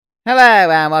Hello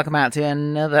and welcome out to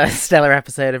another stellar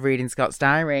episode of Reading Scott's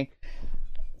Diary.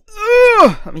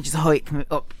 Let me just hike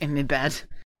up in my bed.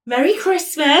 Merry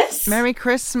Christmas! Merry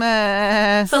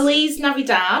Christmas! Feliz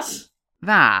Navidad!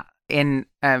 That, in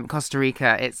Costa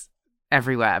Rica, it's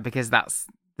everywhere because that's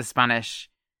the Spanish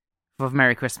for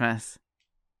Merry Christmas.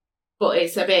 But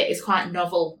it's quite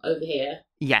novel over here.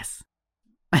 Yes.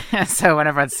 So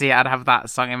whenever I'd see it, I'd have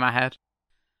that song in my head.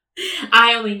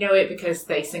 I only know it because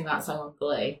they sing that song on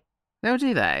Glee. Oh,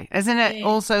 do they? Isn't it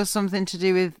also something to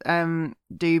do with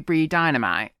Dubry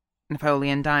Dynamite?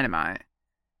 Napoleon Dynamite?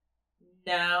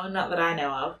 No, not that I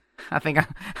know of. I think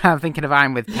I'm thinking of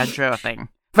I'm with Pedro thing.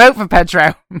 Vote for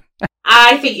Pedro!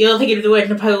 I think you're thinking of the word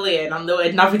Napoleon and the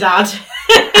word Navidad.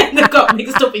 They've got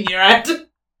mixed up in your head.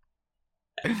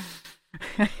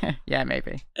 Yeah,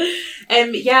 maybe.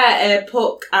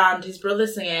 Puck and his brother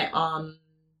sing it on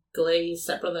Glee, his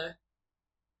stepbrother.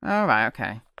 All right,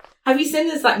 okay. Have you seen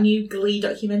there's that new Glee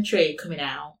documentary coming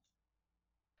out?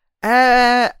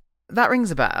 That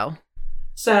rings a bell.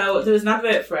 So there was an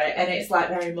advert for it, and it's like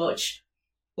very much,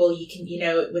 well, you can,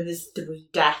 when there's 3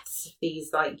 deaths of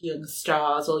these like young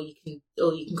stars, all you can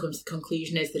come to the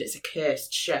conclusion is that it's a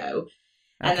cursed show,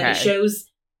 and then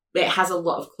it has a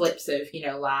lot of clips of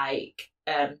like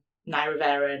Naya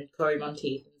Rivera and Corey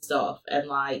Monteith and stuff, and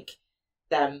like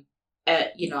them.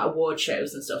 Award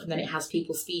shows and stuff, and then it has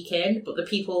people speaking, but the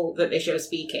people that they show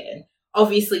speaking,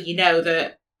 obviously,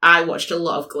 that I watched a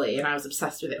lot of Glee and I was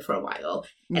obsessed with it for a while.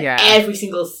 And every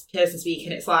single person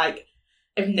speaking, it's like,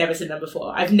 I've never seen them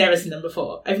before.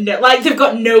 They've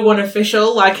got no one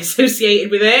official,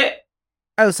 associated with it.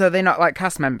 Oh, so they're not,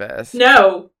 cast members?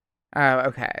 No. Oh,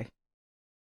 okay.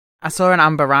 I saw an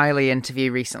Amber Riley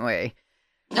interview recently.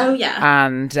 Oh, yeah.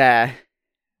 And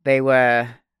they were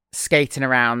skating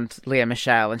around Lea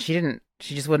Michele, and she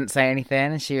just wouldn't say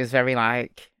anything, and she was very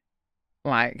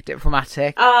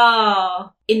diplomatic.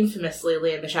 Oh, infamously,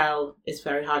 Lea Michele is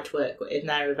very hard to work with.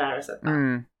 Naya Rivera said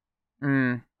that.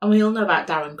 And we all know about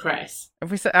Darren Criss.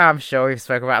 I'm sure we've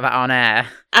spoken about that on air.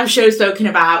 I'm sure we've spoken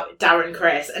about Darren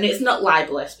Criss, and it's not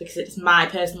libelous because it's my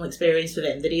personal experience with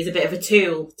him that he's a bit of a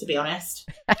tool, to be honest.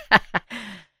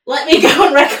 Let me go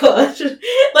on record saying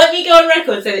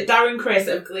that Darren Criss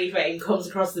of Glee fame comes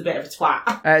across as a bit of a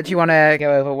twat. Do you want to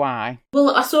go over why?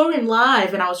 Well, I saw him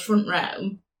live and I was front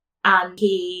row, and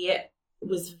he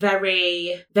was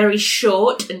very, very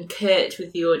short and curt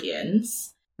with the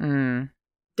audience. There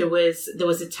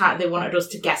was a time they wanted us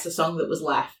to guess a song that was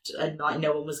left, and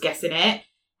no one was guessing it,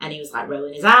 and he was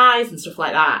rolling his eyes and stuff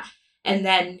like that. And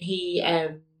then he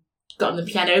got on the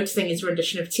piano to sing his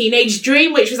rendition of Teenage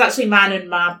Dream, which was actually mine and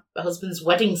my husband's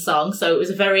wedding song. So it was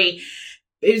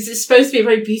supposed to be a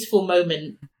very beautiful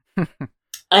moment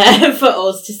for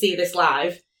us to see this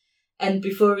live. And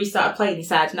before he started playing, he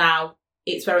said, now,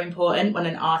 it's very important when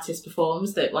an artist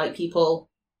performs that people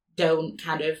don't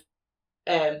kind of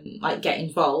get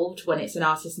involved when it's an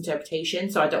artist's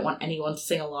interpretation. So I don't want anyone to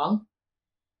sing along.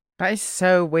 That is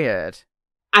so weird.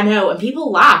 I know, and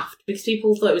people laughed because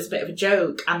people thought it was a bit of a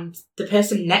joke, and the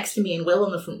person next to me and Will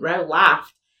on the front row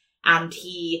laughed, and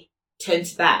he turned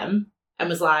to them and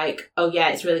was like, oh yeah,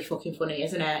 it's really fucking funny,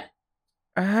 isn't it?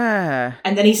 And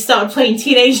then he started playing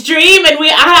Teenage Dream, and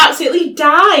I absolutely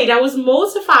died. I was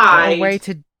mortified.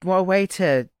 What a way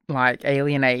to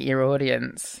alienate your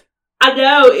audience. I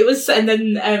know, it was, and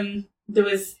then there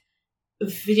was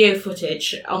video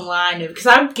footage online, because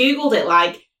I Googled it,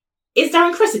 is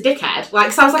Darren Criss a dickhead? So I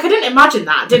was I didn't imagine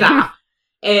that, did I?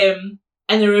 And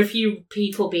there were a few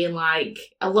people being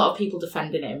a lot of people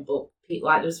defending him, but there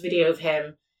was a video of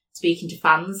him speaking to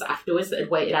fans afterwards that had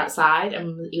waited outside,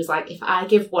 and he was like, if I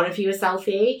give one of you a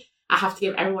selfie, I have to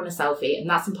give everyone a selfie, and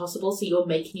that's impossible, so you're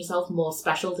making yourself more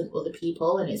special than other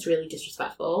people, and it's really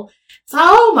disrespectful. So,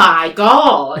 oh my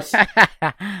god!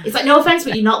 It's no offence,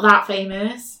 but you're not that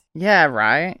famous. Yeah,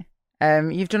 right.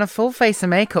 You've done a full face of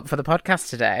makeup for the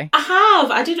podcast today. I have.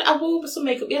 I wore some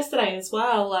makeup yesterday as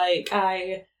well. I've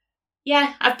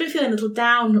been feeling a little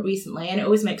down recently, and it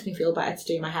always makes me feel better to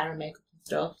do my hair and makeup and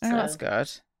stuff. Oh, that's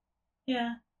good.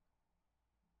 Yeah.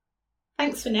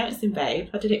 Thanks for noticing, babe.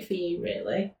 I did it for you,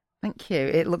 really. Thank you.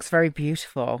 It looks very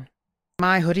beautiful.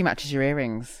 My hoodie matches your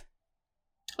earrings.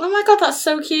 Oh my god, that's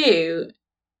so cute.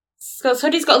 Scott's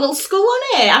hoodie's got a little skull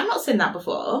on it. I've not seen that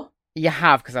before. You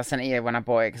have, because I sent it you when I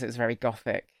bought it, because it was very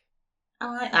gothic. I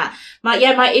like that.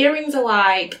 My earrings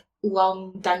are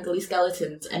long, dangly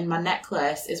skeletons, and my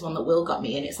necklace is one that Will got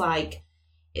me, and it's got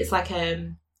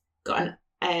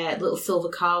a little silver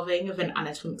carving of an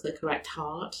anatomically correct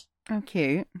heart. Oh,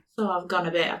 cute. So I've gone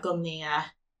the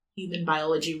human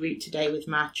biology route today with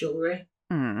my jewellery.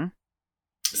 Hmm.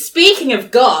 Speaking of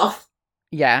goth,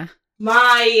 Yeah.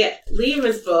 My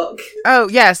Leavers book. Oh,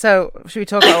 yeah, so should we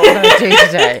talk about what we're going to do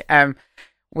today?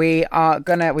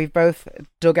 We've both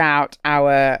dug out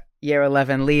our Year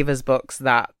 11 Leavers books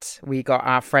that we got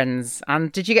our friends.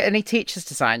 And did you get any teachers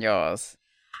to sign yours?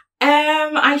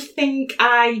 I think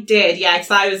I did, yeah, because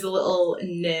I was a little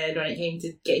nerd when it came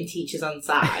to getting teachers on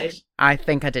side. I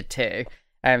think I did too.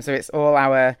 So it's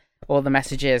all the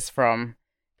messages from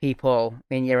people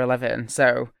in Year 11.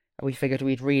 So we figured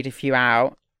we'd read a few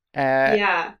out.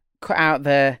 Yeah. Cut out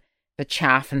the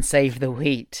chaff and save the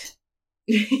wheat.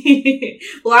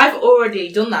 Well, I've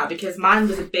already done that because mine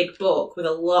was a big book with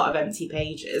a lot of empty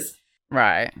pages.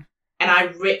 Right. And I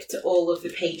ripped all of the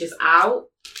pages out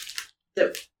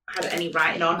that had any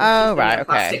writing on. Oh, right, okay.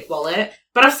 Plastic wallet.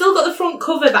 But I've still got the front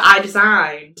cover that I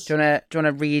designed. Do you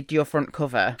wanna read your front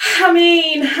cover? I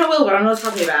mean, I will, but I'm not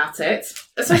happy about it.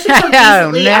 Especially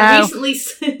because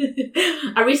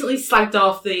I recently slagged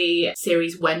off the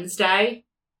series Wednesday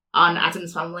on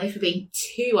Addams Family for being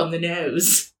too on the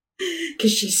nose.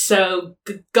 Because she's so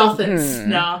goth and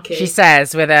snarky. She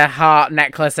says, with a heart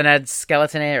necklace and a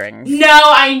skeleton earrings. No,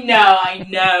 I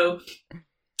know.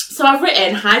 So I've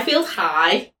written Highfield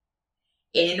High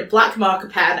in black marker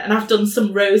pen, and I've done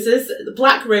some roses,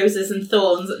 black roses and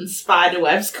thorns and spider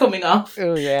webs coming off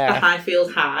the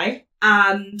Highfield High.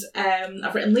 And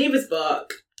I've written Leavers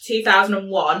book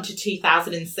 2001 to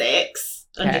 2006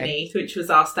 underneath, which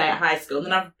was our stay at high school. And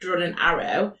then I've drawn an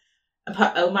arrow.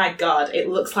 Oh my god, it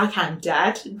looks like I'm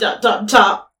dead. ...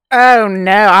 Oh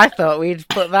no, I thought we'd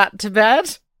put that to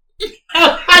bed.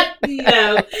 No,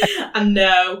 I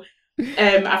know.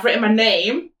 I've written my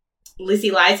name,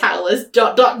 Lizzie Lightowers, ...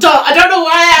 I don't know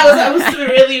why I was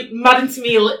really mad into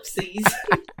me ellipses.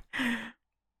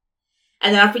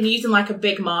 And then I've been using like a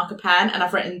big marker pen, and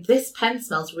I've written, this pen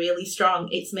smells really strong.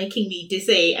 It's making me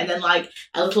dizzy. And then like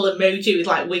a little emoji with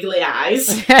like wiggly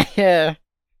eyes. Yeah.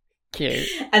 Cute.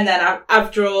 And then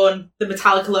I've drawn the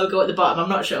Metallica logo at the bottom. I'm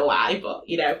not sure why, but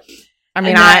you know. I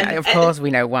mean, of course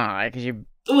we know why, because you.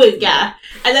 Well, yeah.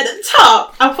 And then at the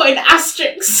top, I'll put in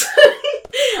asterisks.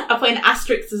 I'll put in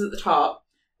asterisks at the top.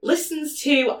 Listens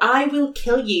to "I Will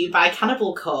Kill You" by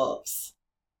Cannibal Corpse.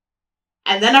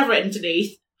 And then I've written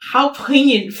underneath, how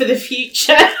poignant for the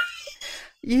future.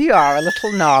 You are a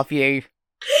little knob, you.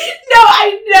 No,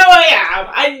 I know I am.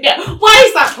 I know. Why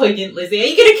is that poignant, Lizzie? Are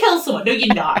you going to kill someone? No,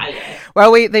 you're not, are you?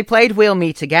 Well, they played We'll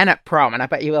Meet Again at prom, and I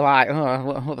bet you were like,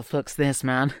 oh, what the fuck's this,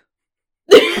 man?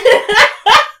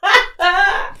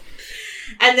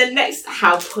 And then next,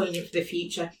 how poignant for the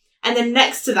future. And then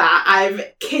next to that,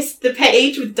 I've kissed the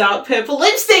page with dark purple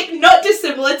lipstick, not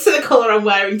dissimilar to the colour I'm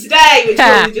wearing today, which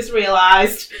I only just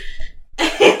realised.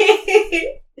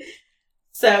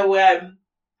 So,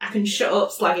 I can shut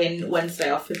up slagging Wednesday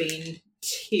off for being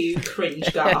too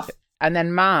cringe goth. And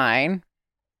then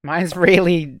mine's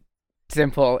really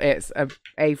simple. It's a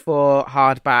A4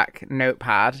 hardback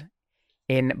notepad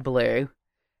in blue,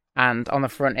 and on the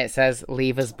front it says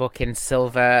Leavers book in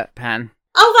silver pen.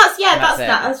 Oh,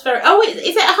 that's very. Oh, wait,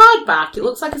 is it a hardback? It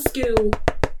looks like a school.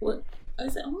 What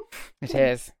is it? It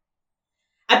is.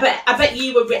 I bet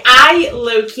you were. I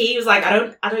low key was like, I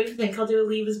don't even think I'll do a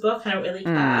Leavers book. I don't really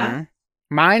care.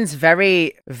 Mine's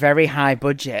very, very high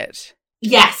budget.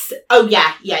 Yes. Oh,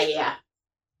 yeah.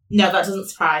 No, that doesn't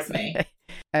surprise me.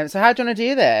 So how do you want to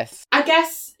do this? I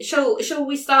guess, shall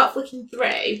we start flicking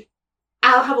through?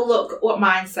 I'll have a look at what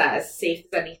mine says, see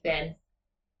if there's anything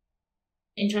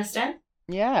interesting.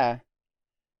 Yeah.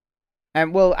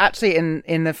 Well, actually,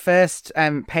 in the first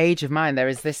page of mine, there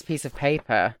is this piece of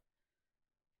paper,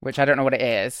 which I don't know what it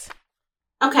is.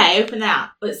 Okay, open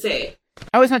that. Let's see.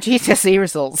 Oh, it's not GCSE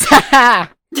results. Shall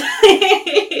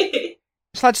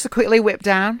I just quickly whip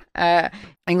down?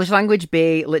 English language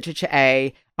B, literature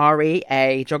A, RE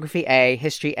A, geography A,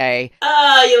 history A.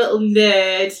 Oh, you little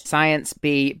nerd. Science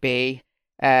B,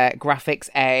 graphics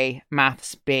A,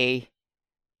 maths B,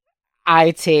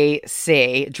 IT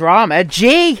C, drama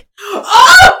G.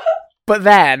 Oh! But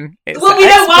then we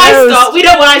know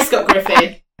why, Scott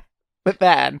Griffin. But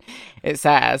then it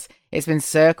says it's been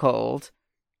circled,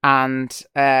 and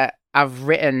I've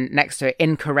written next to it,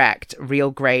 incorrect, real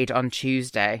grade on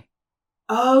Tuesday.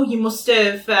 Oh, you must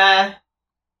have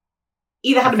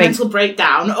either had a mental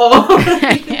breakdown or...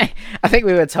 I think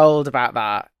we were told about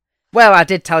that. Well, I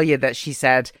did tell you that she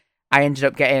said I ended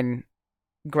up getting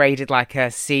graded like a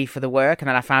C for the work, and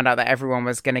then I found out that everyone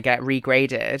was going to get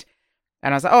regraded.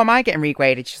 And I was like, oh, am I getting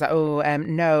regraded? She's like, oh,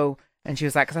 no. And she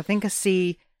was like, because I think a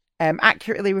C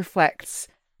accurately reflects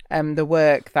the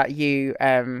work that you,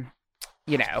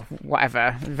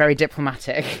 whatever, very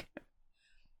diplomatic.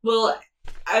 Well,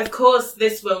 of course,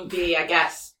 this won't be, I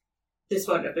guess, this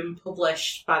won't have been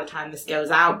published by the time this goes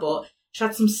out, but she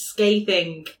had some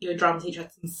scathing, your drama teacher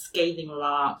had some scathing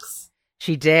remarks.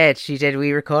 She did.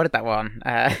 We recorded that one.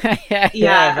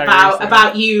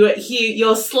 About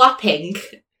you're slapping,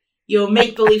 your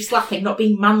make-believe slapping, not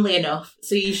being manly enough.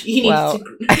 So you need to...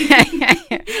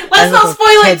 Let's not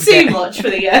spoil it too much for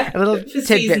the a little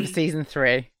tidbit for season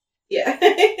 3. Yeah.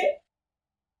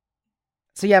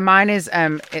 So yeah, mine is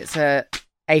it's a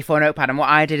A4 notepad, and what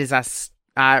I did is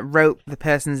I wrote the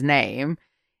person's name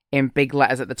in big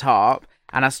letters at the top,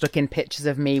 and I stuck in pictures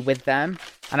of me with them,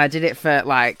 and I did it for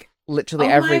like literally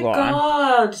everyone. Oh my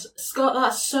god, Scott,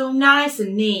 that's so nice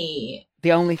and neat.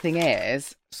 The only thing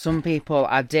is, some people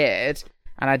I did,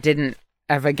 and I didn't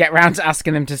ever get round to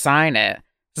asking them to sign it.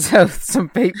 So some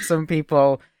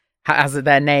people has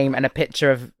their name and a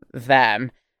picture of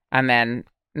them, and then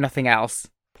nothing else.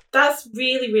 That's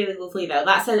really, really lovely, though.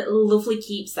 That's a lovely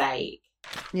keepsake.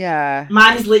 Yeah.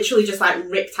 Mine is literally just, like,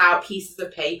 ripped out pieces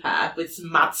of paper with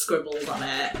some mad scribbles on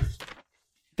it.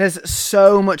 There's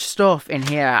so much stuff in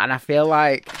here, and I feel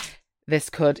like this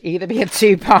could either be a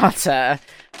 2-parter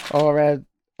or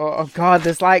God,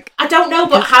 there's like... I don't know,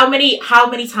 but how many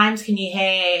times can you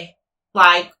hear,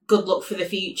 like, good luck for the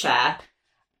future?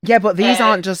 Yeah, but these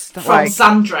aren't just from like...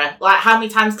 Sandra. Like, how many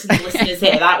times can the listeners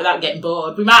hear that without getting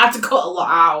bored? We might have to cut a lot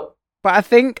out. But I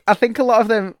think a lot of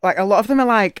them are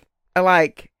like,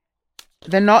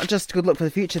 they're not just good luck for the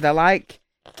future. They're like,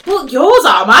 well, yours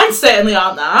are. Mine certainly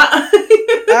aren't that.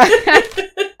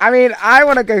 I mean, I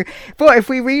want to go, but if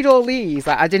we read all these,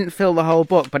 like, I didn't fill the whole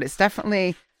book, but it's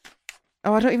definitely.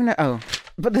 Oh, I don't even know. Oh,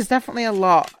 but there's definitely a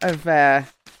lot of.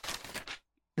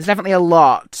 There's definitely a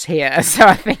lot here, so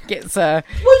I think it's Well,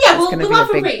 yeah, we'll have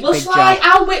a read. Well, shall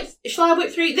I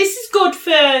whip through? This is good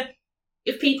for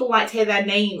if people like to hear their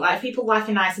name. Like, if people like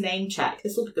a nice name check,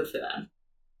 this will be good for them.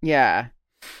 Yeah.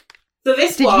 So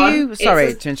this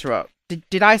Sorry to interrupt.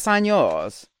 Did I sign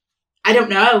yours? I don't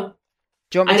know.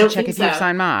 Do you want me to check if you've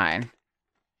signed mine?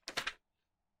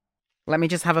 Let me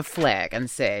just have a flick and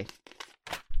see.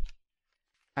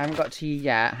 I haven't got to you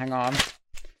yet. Hang on.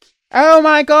 Oh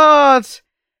my god!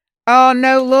 Oh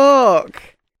no, look!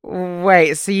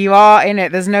 Wait, so you are in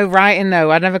it. There's no writing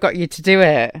though. I never got you to do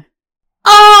it.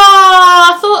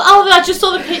 Oh, I just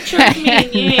saw the picture of me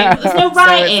and you. No, there's no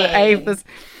writing.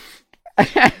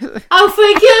 Oh,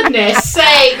 for goodness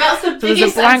sake, that's the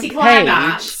biggest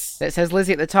anticlimax. That says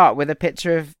Lizzie at the top with a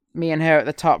picture of me and her at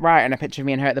the top right and a picture of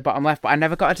me and her at the bottom left, but I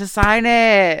never got her to sign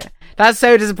it. That's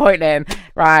so disappointing.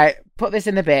 Right, put this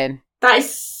in the bin. That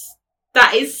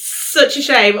is such a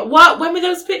shame. When were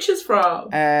those pictures from?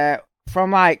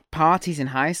 From like parties in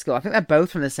high school. I think they're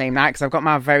both from the same night because I've got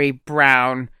my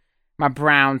brown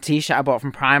t-shirt I bought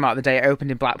from Primark the day it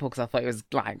opened in Blackpool because I thought it was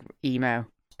like emo.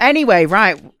 Anyway,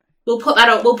 right. We'll put that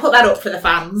up for the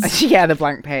fans. Yeah, the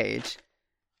blank page.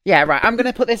 Yeah, right. I'm going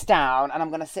to put this down and I'm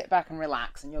going to sit back and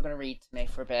relax and you're going to read to me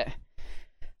for a bit.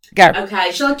 Go.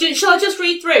 Okay, shall I just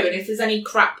read through and if there's any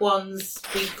crap ones,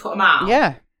 we cut them out?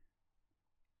 Yeah.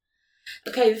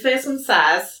 Okay, the first one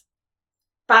says,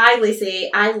 "Bye,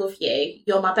 Lizzie. I love you.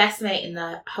 You're my best mate in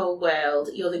the whole world.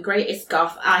 You're the greatest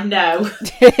goth I know.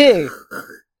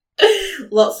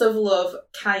 Lots of love,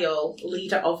 Kyle,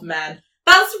 leader of men."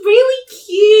 That's really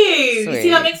cute. Sweet. You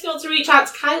see, that makes me want to reach out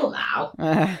to Kyle now.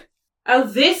 Oh,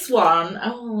 this one.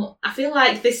 Oh, I feel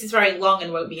like this is very long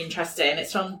and won't be interesting.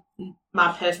 It's from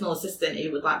my personal assistant who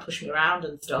would like push me around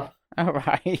and stuff. All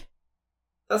right.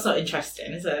 That's not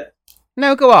interesting, is it?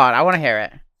 No, go on. I want to hear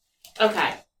it.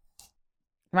 Okay.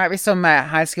 Might be some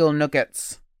high school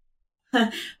nuggets. Well,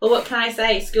 what can I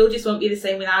say? School just won't be the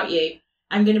same without you.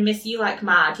 I'm going to miss you like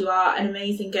mad. You are an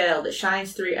amazing girl that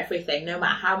shines through everything. No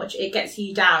matter how much it gets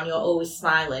you down, you're always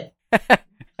smiling.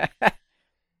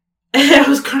 I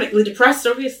was chronically depressed,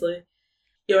 obviously.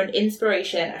 You're an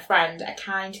inspiration, a friend, a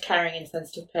kind, caring and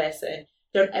sensitive person.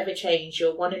 Don't ever change.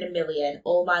 You're 1 in a million.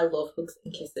 All my love, hugs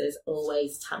and kisses.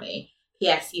 Always, Tammy.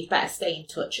 P.S. You'd better stay in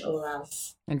touch or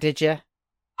else. And did you?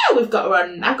 Oh, I've got her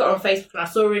on Facebook and I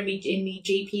saw her in me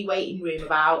GP waiting room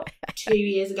about 2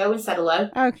 years ago and said hello.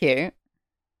 Oh, cute.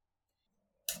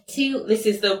 This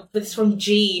is from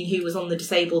Jean, who was on the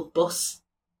disabled bus,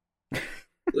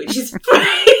 which is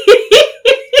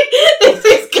this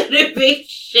is gonna be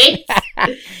shit.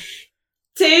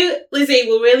 2, Lizzie,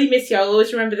 we'll really miss you. I'll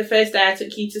always remember the first day I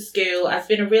took you to school. It's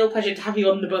been a real pleasure to have you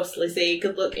on the bus, Lizzie.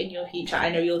 Good luck in your future. I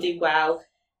know you'll do well.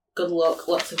 Good luck.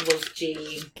 Lots of love,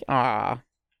 Jean. Ah.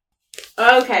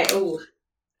 Okay. Oh.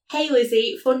 Hey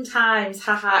Lizzie, fun times,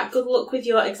 haha. Good luck with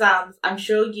your exams. I'm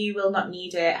sure you will not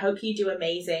need it. Hope you do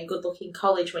amazing. Good luck in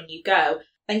college when you go.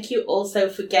 Thank you also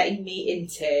for getting me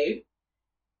into,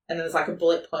 and then there's like a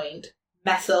bullet point,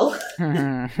 metal.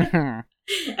 And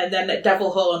then a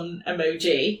devil horn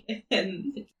emoji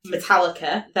and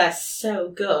Metallica. They're so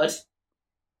good.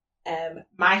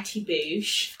 Mighty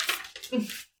Boosh.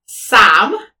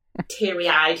 Sam,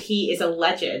 teary-eyed. He is a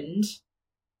legend.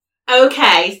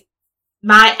 Okay,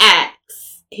 my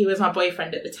ex, he was my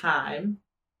boyfriend at the time.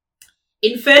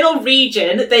 Infernal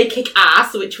Region, They Kick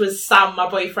Ass, which was Sam, my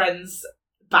boyfriend's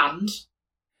band.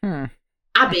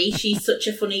 Abby, she's such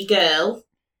a funny girl.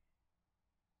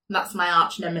 That's my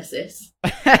arch nemesis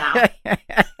now.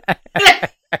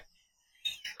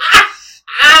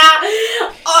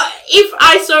 If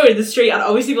I saw her in the street, I'd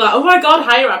obviously be like, oh my god,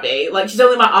 hi Abby. Like, she's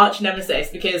only my arch nemesis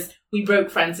because we broke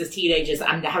friends as teenagers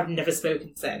and have never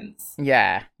spoken since.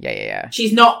 Yeah.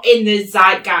 She's not in the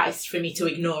zeitgeist for me to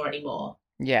ignore anymore.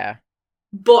 Yeah.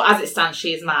 But as it stands,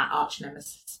 she is my arch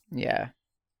nemesis. Yeah.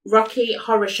 Rocky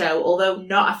Horror Show, although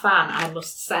not a fan, I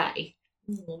must say.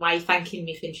 Why are you thanking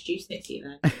me for introducing it to you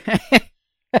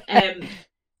then?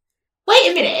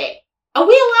 Wait a minute. Are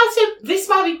we allowed to...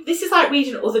 This is like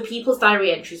reading other people's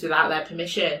diary entries without their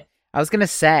permission. I was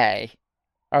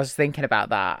thinking about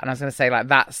that, and I was going to say, like,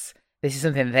 this is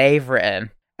something they've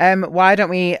written. Why don't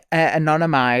we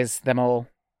anonymise them all?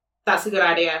 That's a good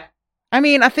idea. I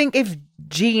mean, I think if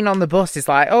Jean on the bus is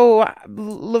like, oh,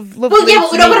 love. Well, yeah,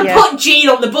 but we're not going to put Jean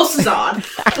on the buses on.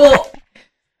 But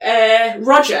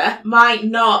Roger might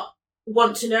not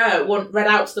want read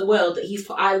out to the world that he's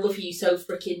put, I love you so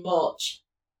freaking much.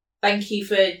 Thank you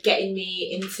for getting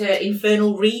me into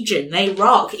Infernal Region. They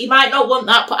rock. He might not want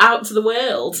that put out to the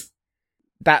world.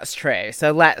 That's true.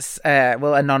 So we'll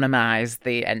anonymise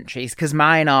the entries, because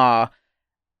mine are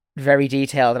very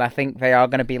detailed, and I think they are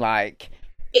going to be like...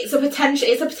 It's a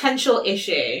potential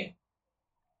issue.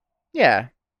 Yeah.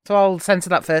 So I'll censor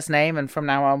that first name, and from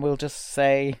now on we'll just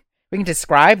say... We can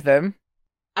describe them.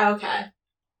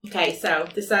 Okay, so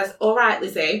this says, alright,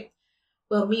 Lizzie.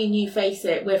 Well, me and you, face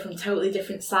it, we're from totally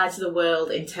different sides of the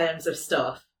world in terms of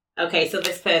stuff. Okay, so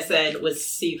this person was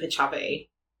super chubby.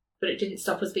 But it didn't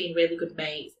stop us being really good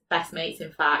mates. Best mates,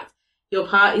 in fact. Your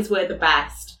parties were the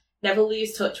best. Never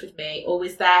lose touch with me.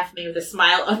 Always there for me with a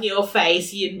smile on your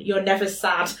face. You're never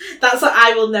sad. That's what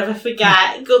I will never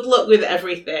forget. Good luck with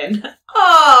everything.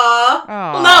 Aww.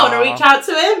 Well, now I want to reach out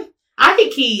to him.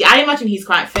 I imagine he's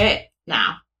quite fit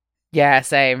now. Yeah,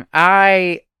 same.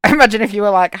 I imagine if you were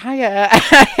like, hiya,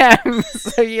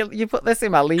 so you put this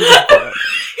in my leaving book.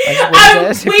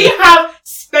 We have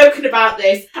spoken about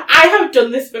this. I have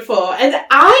done this before, and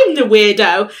I'm the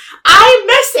weirdo.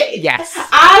 I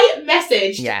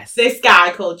messaged this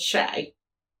guy called Shay.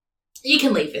 You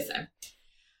can leave this in.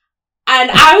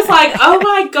 And I was like, oh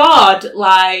my god,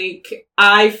 like,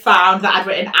 I found that I'd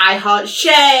written I Heart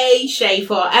Shay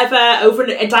Forever, over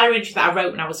a diary entry that I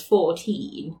wrote when I was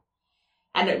 14.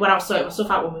 And when I was sorting my stuff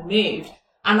out when we moved.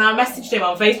 And I messaged him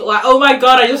on Facebook like, oh my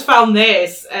god, I just found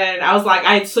this. And I was like,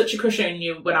 I had such a crush on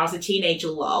you when I was a teenager,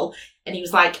 lol. And he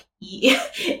was like, yeah.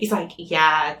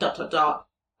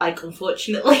 Like,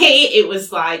 unfortunately, it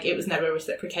was never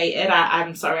reciprocated.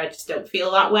 I'm sorry, I just don't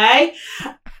feel that way.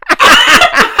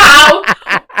 How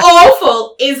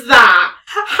awful is that?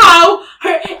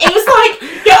 It was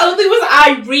like, not only was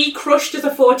I re-crushed as a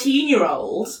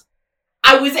 14-year-old,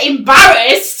 I was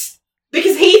embarrassed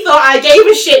because he thought I gave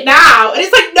a shit now. And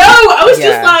it's like, no, I was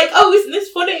just like, oh, isn't this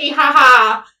funny?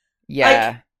 Haha. Yeah.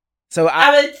 Like, so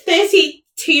I'm a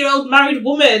 32-year-old married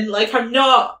woman. Like, I'm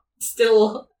not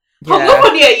still hung up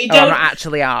on you. You don't. I'm not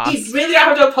actually asked. You really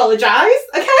don't have to apologise,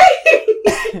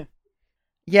 okay?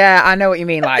 Yeah, I know what you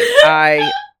mean. Like,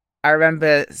 I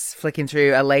remember flicking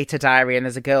through a later diary and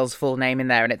there's a girl's full name in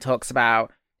there and it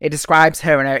describes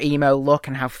her and her emo look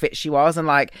and how fit she was. And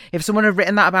like, if someone had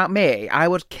written that about me, I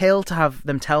would kill to have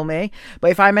them tell me.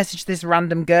 But if I messaged this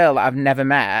random girl that I've never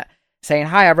met saying,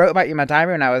 hi, I wrote about you in my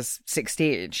diary when I was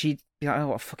 16, she'd be like, oh,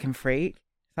 what a fucking freak.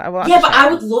 Like, well, yeah, but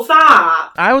I would love that.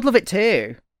 I would love it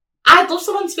too. I'd love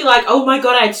someone to be like, oh my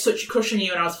god, I had such a crush on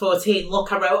you when I was 14.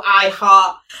 Look, I wrote I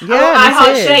Heart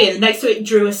Shay, and next to it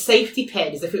drew a safety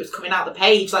pin as if it was coming out the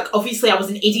page. Like, obviously I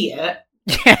was an idiot.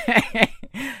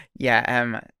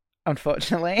 Yeah,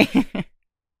 unfortunately.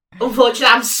 Unfortunately,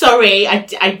 I'm sorry,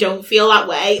 I don't feel that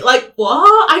way. Like,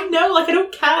 what? I know, like, I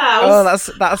don't care.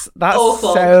 That's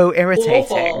awful. So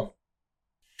irritating.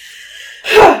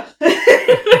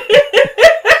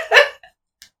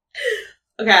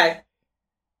 Okay.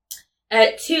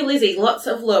 To Lizzie, lots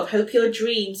of love. Hope your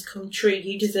dreams come true.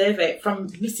 You deserve it. From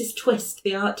Mrs. Twist,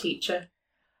 the art teacher.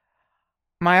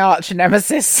 My arch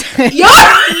nemesis. Your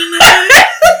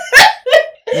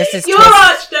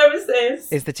arch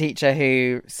nemesis is the teacher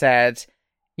who said,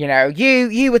 you know,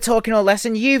 you were talking all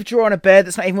lesson. You've drawn a bird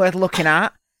that's not even worth looking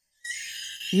at.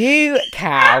 You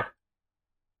cow.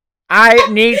 I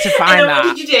need to find that.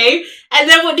 What did you do? And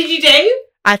then what did you do?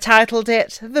 I titled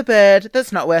it The Bird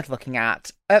That's Not Worth Looking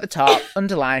At the top,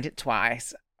 underlined it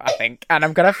twice, I think, and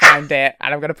I'm going to find it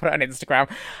and I'm going to put it on Instagram.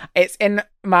 It's in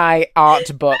my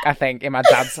art book, I think, in my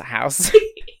dad's house.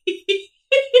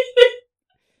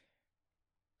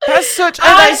 That's so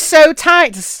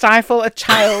tight to stifle a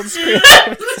child's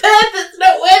creativity. That's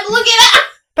not worth looking at.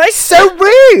 That's so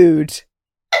rude.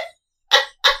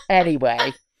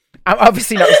 Anyway, I'm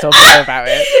obviously not still talking about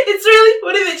it. It's really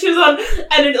funny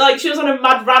that she was on a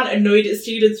mad rant annoyed at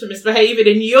students for misbehaving,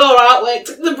 and your artwork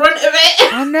took the brunt of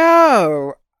it. I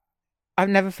know. I've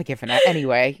never forgiven her.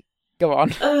 Anyway, go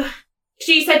on.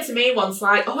 She said to me once,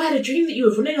 like, "Oh, I had a dream that you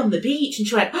were running on the beach," and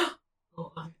she went,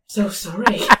 "Oh, I'm so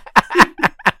sorry."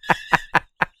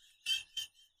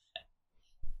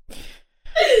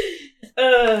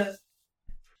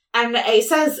 And it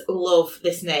says "love"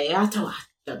 this name. I don't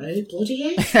know who bloody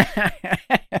is.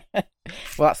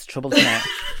 Well, that's the trouble, isn't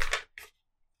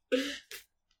it?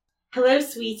 Hello,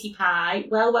 sweetie pie.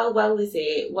 Well,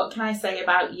 Lizzie. What can I say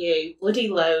about you? Bloody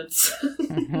loads.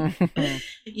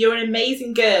 You're an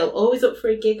amazing girl, always up for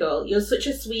a giggle. You're such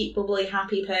a sweet, bubbly,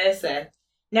 happy person.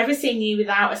 Never seen you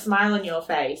without a smile on your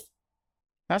face.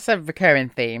 That's a recurring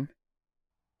theme.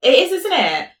 It is, isn't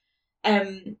it?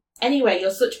 Anyway, you're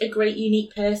such a great,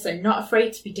 unique person, not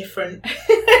afraid to be different.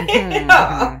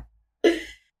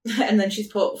 And then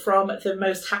she's put, from the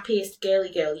most happiest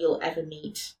girly girl you'll ever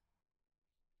meet.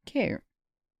 Cute.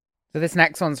 So this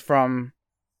next one's from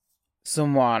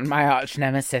someone, my arch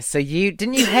nemesis. So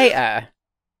didn't you hate her?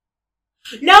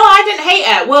 No, I didn't hate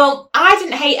her. Well, I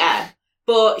didn't hate her,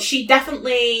 but she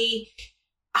definitely...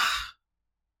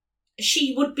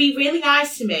 She would be really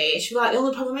nice to me. She'd be like, the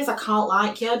only problem is I can't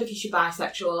like you because you're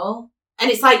bisexual. And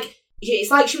it's like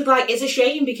she would like, it's a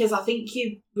shame because I think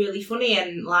you're really funny.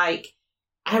 And like,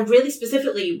 I really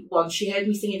specifically once, she heard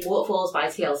me singing Waterfalls by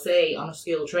TLC on a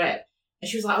school trip. And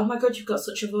she was like, oh my God, you've got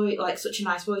such a voice, like such a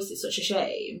nice voice. It's such a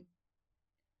shame.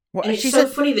 What, and it's so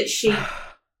funny that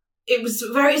it was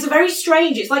very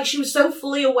strange. It's like she was so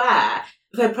fully aware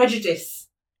of her prejudice.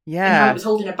 Yeah. And how it was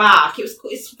holding her back.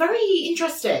 It's very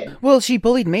interesting. Well, she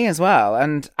bullied me as well.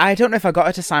 And I don't know if I got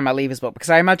her to sign my Leavers book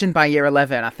because I imagine by year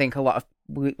 11, I think a lot of,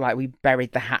 we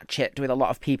buried the hatchet with a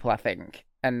lot of people, I think.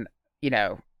 And, you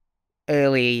know,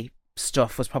 early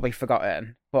stuff was probably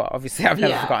forgotten. But obviously I've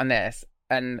never forgotten this.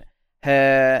 And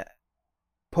her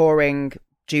pouring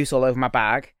juice all over my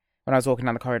bag when I was walking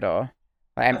down the corridor,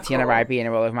 like emptying a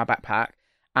Ribena all over my backpack.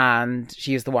 And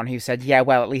she was the one who said, yeah,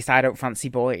 well, at least I don't fancy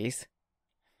boys.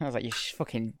 I was like, you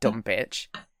fucking dumb bitch.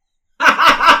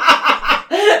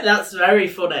 That's very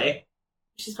funny.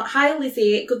 She's like, hi,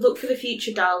 Lizzie. Good luck for the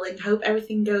future, darling. Hope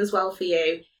everything goes well for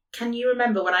you. Can you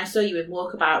remember when I saw you in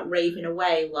Walkabout raving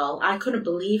away, lol? I couldn't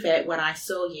believe it when I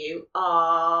saw you.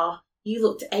 Aw, you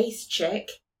looked ace, chick.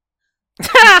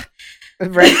 I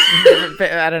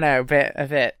don't know, a bit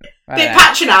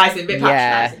patronising,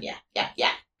 yeah.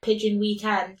 Pigeon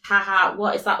weekend, haha,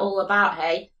 what is that all about,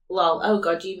 hey? Lol, oh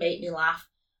God, you make me laugh.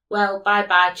 Well,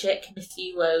 bye-bye, chick. Miss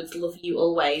you loads. Love you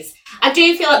always. I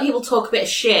do feel like people talk a bit of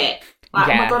shit. Like,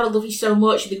 oh my God, I love you so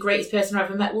much. You're the greatest person I've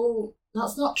ever met. Well,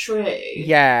 that's not true.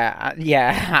 Yeah,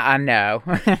 I know.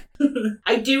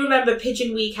 I do remember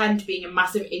Pigeon Weekend being a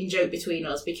massive in-joke between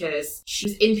us because she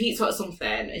was in Pizza or something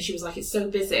and she was like, it's so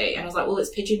busy. And I was like, well, it's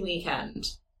Pigeon Weekend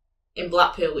in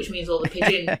Blackpool, which means all the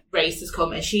pigeon races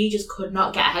come, and she just could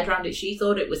not get her head around it. She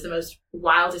thought it was the most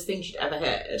wildest thing she'd ever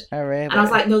heard. Oh, really? And I was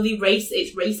like, no,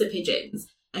 it's racer pigeons.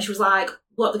 And she was like,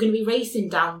 what, they're going to be racing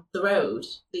down the road,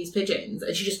 these pigeons?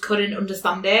 And she just couldn't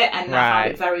understand it, and I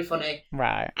found it very funny.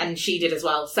 Right. And she did as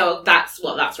well. So that's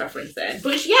what that's referencing.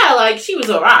 But yeah, like, she was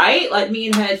alright. Like, me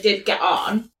and her did get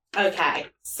on. Okay,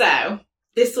 so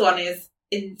this one is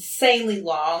insanely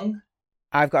long.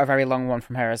 I've got a very long one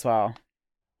from her as well.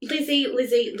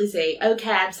 Lizzie.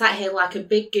 Okay, I'm sat here like a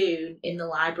big goon in the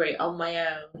library on my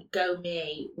own. Go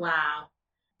me. Wow.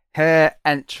 Her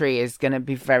entry is going to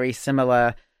be very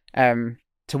similar to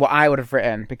what I would have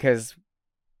written because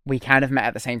we kind of met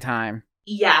at the same time.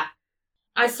 Yeah.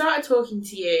 I started talking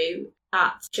to you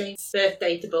at Jane's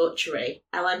birthday debauchery.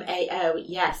 LMAO.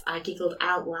 Yes, I giggled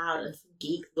out loud and some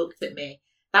geek looked at me.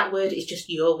 That word is just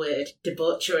your word,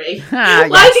 debauchery.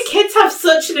 Why do kids have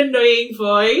such an annoying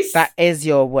voice? That is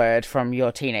your word from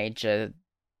your teenager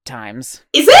times.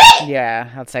 Is it? Yeah,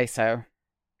 I'd say so.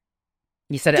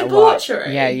 You said it debauchery? A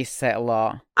lot. Yeah, you said it a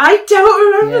lot. I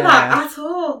don't remember that at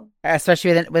all.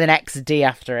 Especially with an XD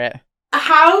after it.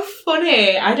 How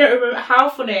funny. I don't remember. How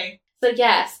funny. So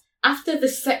yes, after the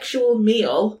sexual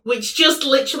meal, which just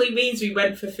literally means we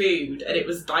went for food and it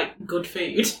was like good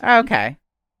food. Okay.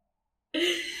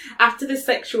 After the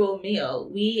sexual meal,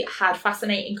 we had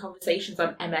fascinating conversations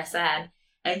on MSN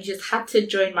and you just had to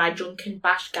join my drunken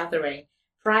bash gathering,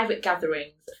 private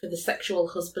gatherings for the sexual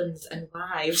husbands and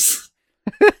wives.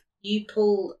 You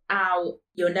pull out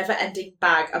your never-ending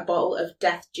bag, a bottle of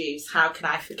death juice. How can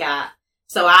I forget?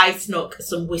 So I snuck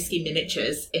some whiskey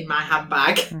miniatures in my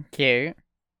handbag. Cute.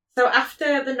 So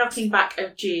after the knocking back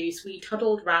of juice, we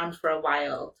toddled round for a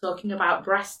while, talking about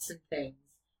breasts and things.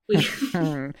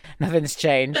 Nothing's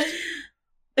changed.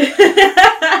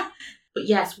 But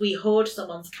yes, we hoard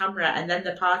someone's camera and then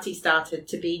the party started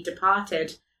to be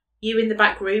departed. You in the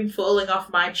back room falling off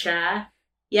my chair.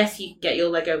 Yes, you can get your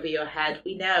leg over your head.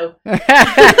 We know.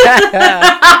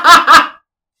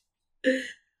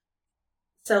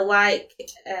 So like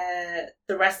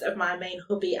the rest of my main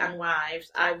hubby and wives,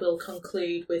 I will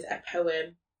conclude with a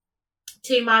poem.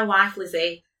 To my wife,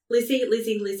 Lizzie. Lizzie,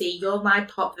 Lizzie, Lizzie, you're my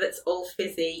pop that's all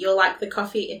fizzy. You're like the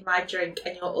coffee in my drink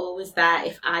and you're always there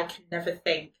if I can never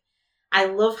think. I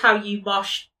love how you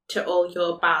mosh to all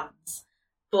your bands.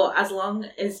 But as long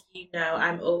as you know,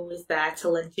 I'm always there to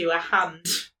lend you a hand.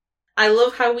 I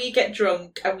love how we get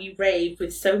drunk and we rave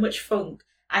with so much funk.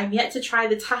 I'm yet to try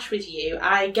the tash with you.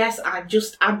 I guess I'm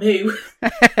just Amu.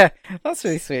 That's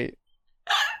really sweet.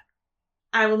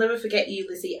 I will never forget you,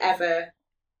 Lizzie, ever.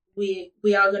 We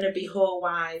are going to be whore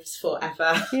wives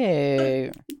forever.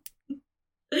 Cute.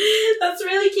 That's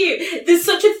really cute. There's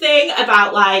such a thing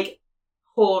about, like,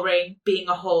 whoring, being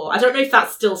a whore. I don't know if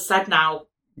that's still said now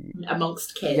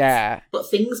amongst kids. Yeah. But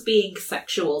things being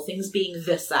sexual, things being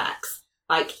the sex.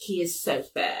 Like, he is so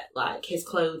fit. Like, his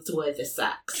clothes were the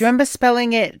sex. Do you remember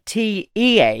spelling it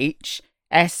TEHSECKS?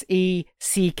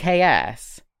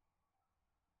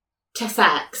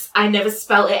 Tessex. I never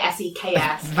spelt it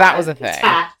SEKS. That was a thing.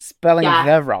 Spelling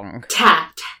the wrong.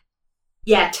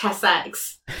 Yeah,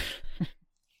 Tessex.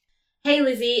 Hey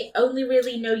Lizzie, only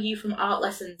really know you from art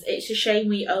lessons. It's a shame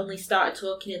we only started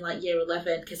talking in like year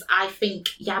 11 because I think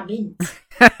you're mint.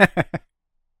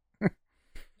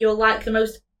 You're like the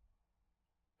most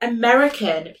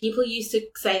American. People used to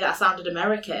say that sounded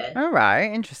American. All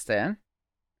right, interesting.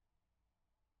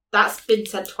 That's been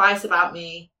said twice about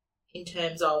me in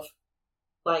terms of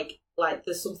like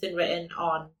there's something written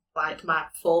on like my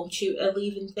form tutor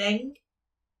leaving thing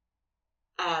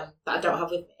that I don't have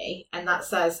with me, and that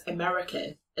says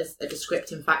American as a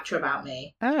descriptive factor about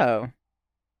me. Oh.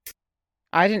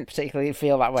 I didn't particularly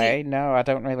feel that way. No, I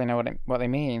don't really know what they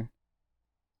mean.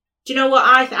 Do you know what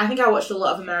I think I watched a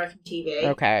lot of American TV.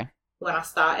 Okay. When I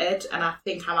started, and I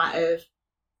think I might have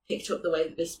picked up the way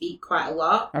that they speak quite a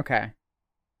lot. Okay.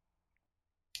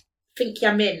 Think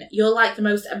Yamin, you're like the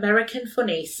most American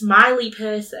funny, smiley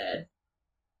person.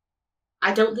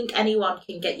 I don't think anyone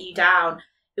can get you down.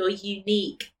 You're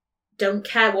unique. Don't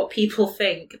care what people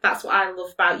think. That's what I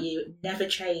love about you. Never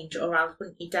change or I'll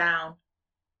hunt you down.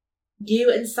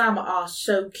 You and Sam are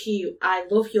so cute. I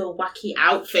love your wacky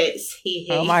outfits. Hee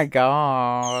hee. Oh my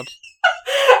god.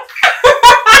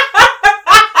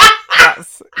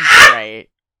 That's great.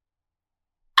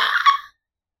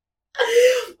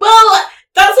 Well,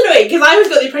 that's annoying because I always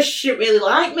got the impression she didn't really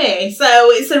like me.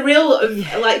 So it's a real,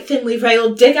 like, thinly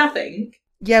veiled dig, I think.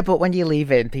 Yeah, but when you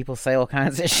leave in, people say all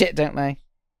kinds of shit, don't they?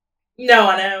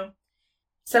 No, I know.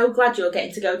 So glad you're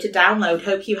getting to go to download.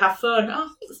 Hope you have fun.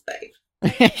 Oh, thanks, babe.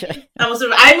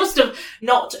 I must have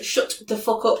not shut the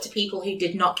fuck up to people who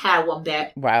did not care one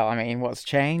bit. Well, I mean, what's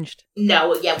changed?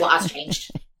 No, yeah, what has changed?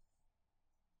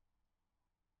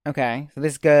 Okay, so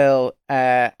this girl,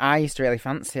 I used to really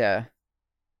fancy her.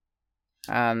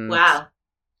 And wow.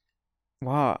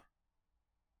 What?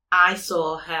 I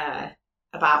saw her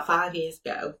about 5 years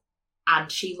ago,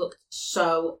 and she looked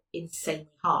so insanely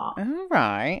hot. All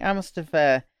right, I must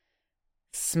have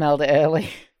smelled it early,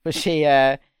 but she.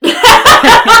 No,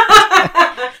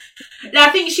 I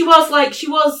think she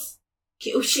was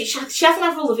she has an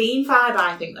Avril Lavigne vibe,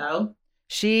 I think, though.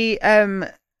 She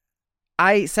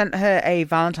I sent her a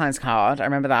Valentine's card. I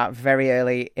remember that very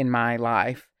early in my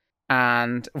life,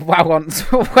 and I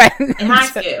once went in high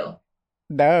school.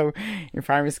 No, in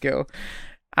primary school,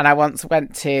 and I once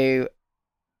went to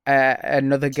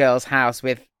another girl's house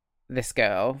with this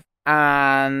girl,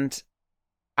 and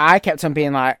I kept on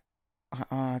being like,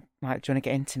 "Oh, like, do you want to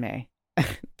get into me?"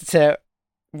 to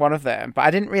one of them, but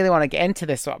I didn't really want to get into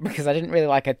this one because I didn't really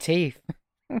like her teeth.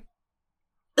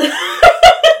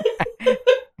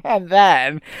 And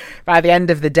then, by the end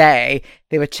of the day,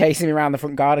 they were chasing me around the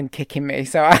front garden, kicking me.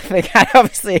 So I think I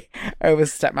obviously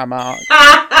overstepped my mark.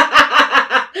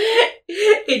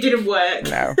 It didn't work.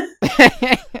 No.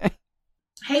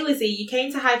 Hey Lizzie, you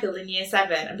came to Highfield in year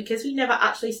 7, and because we never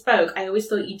actually spoke, I always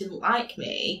thought you didn't like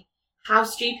me. How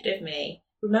stupid of me.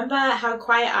 Remember how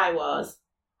quiet I was?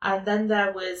 And then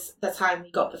there was the time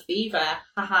we got the fever.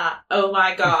 Haha, oh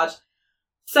my god.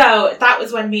 So that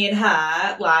was when me and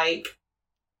her, like,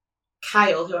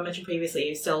 Kyle, who I mentioned previously,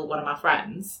 who's still one of my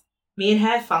friends, me and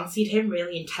her fancied him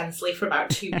really intensely for about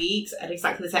 2 weeks at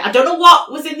exactly the same. I don't know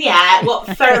what was in the air, what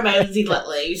pheromones he'd let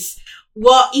loose,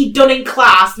 what he'd done in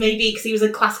class, maybe because he was a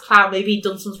class clown, maybe he'd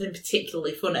done something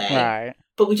particularly funny. Right.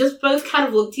 But we just both kind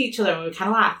of looked at each other and we were kind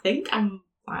of like, I think I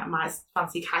might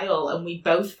fancy Kyle, and we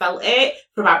both felt it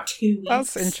for about 2 weeks.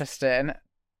 That's interesting.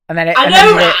 And then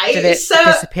did it So,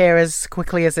 disappear as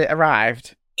quickly as it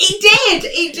arrived?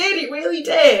 It really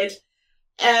did.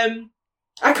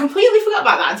 I completely forgot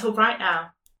about that until right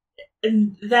now.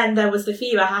 And then there was the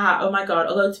fever, haha, oh my god,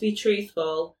 although to be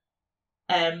truthful,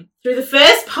 through the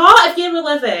first part of year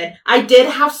 11, I did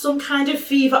have some kind of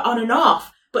fever on and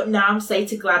off, but now I'm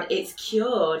sated glad it's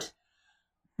cured.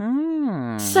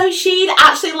 So she'd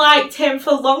actually liked him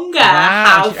for longer. Wow,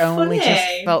 how she'd funny. only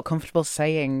just felt comfortable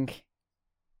saying.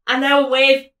 I know,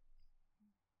 we're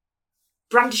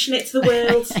brandishing it to the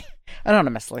world.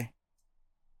 Anonymously.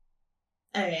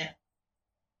 Oh yeah.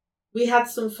 We had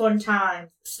some fun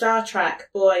times. Star Trek,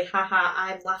 boy, haha,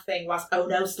 I'm laughing whilst, oh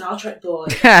no, Star Trek boy.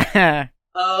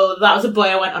 Oh, that was a boy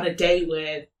I went on a date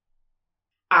with.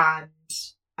 And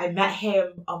I met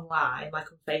him online, like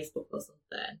on Facebook or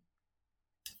something.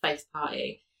 Face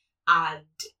party. And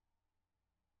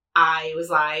I was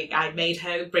like, I made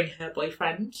her bring her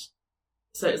boyfriend.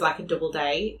 So it was like a double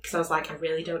date. Because I was like, I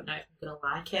really don't know if I'm going to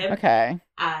like him. Okay.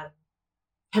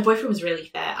 Her boyfriend was really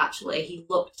fair, actually. He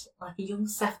looked like a young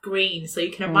Seth Green, so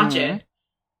you can imagine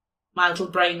my little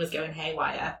brain was going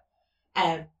haywire.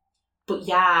 But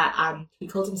yeah, we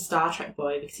called him Star Trek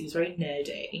Boy because he was very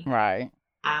nerdy. Right.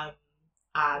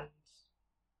 And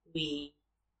we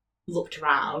looked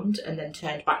around and then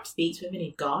turned back to speak to him and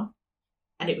he'd gone.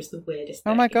 And it was the weirdest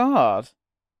thing. Oh my god.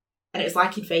 And it was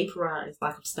like he'd vaporised,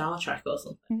 like of Star Trek or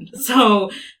something. So...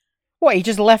 What, he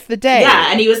just left the day? Yeah,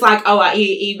 and he was like,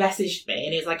 he messaged me,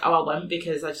 and he was like, I went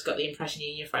because I just got the impression you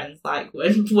and your friends, like,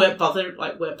 weren't bothered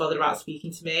about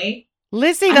speaking to me.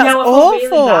 Lizzie, that's awful. Really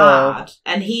bad.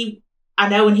 And I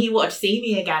know, when he wanted to see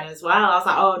me again as well, I was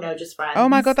like, oh no, just friends. Oh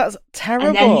my god, that's terrible.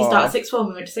 And then he started sixth form,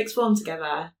 we went to sixth form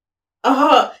together.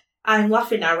 Oh, I'm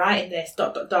laughing now, writing this, ...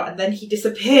 and then he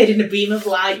disappeared in a beam of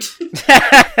light.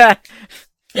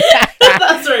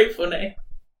 That's very funny.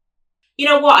 You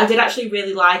know what? I did actually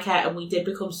really like her and we did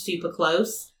become super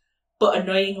close. But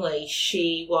annoyingly,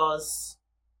 she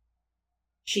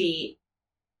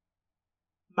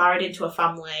married into a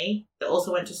family that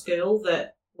also went to school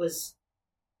that was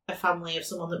a family of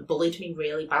someone that bullied me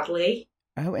really badly.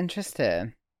 Oh,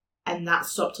 interesting. And that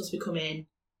stopped us becoming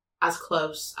as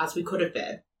close as we could have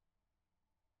been.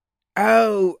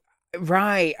 Oh,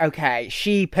 right. Okay.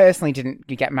 She personally didn't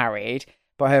get married,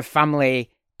 but her family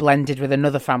blended with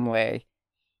another family.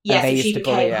 Yes, so she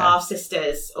became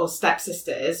half-sisters or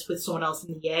step-sisters with someone else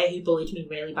in the year who bullied me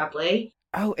really badly.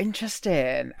 Oh,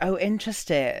 interesting. How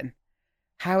interesting.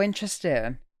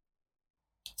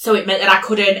 So it meant that I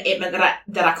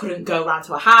couldn't go around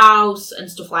to a house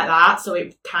and stuff like that. So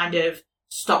it kind of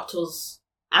stopped us.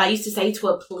 And I used to say to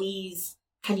her, please,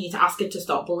 can you ask her to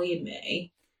stop bullying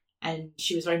me? And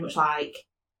she was very much like,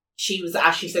 she was,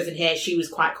 as she says in here, she was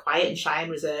quite quiet and shy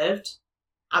and reserved.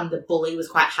 And the bully was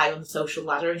quite high on the social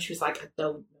ladder, and she was like, I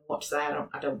don't know what to say,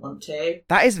 I don't want to.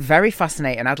 That is very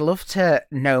fascinating. I'd love to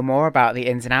know more about the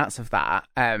ins and outs of that.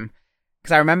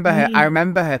 Because I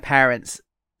remember her parents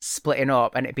splitting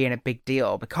up and it being a big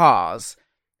deal because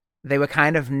they were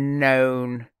kind of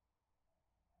known.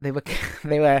 They were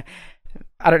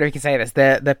I don't know if you can say this.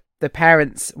 The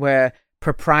parents were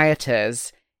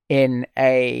proprietors in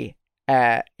a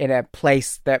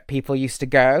place that people used to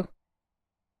go.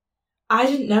 I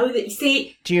didn't know that.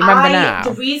 See, do you remember now?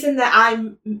 The reason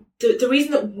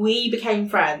that we became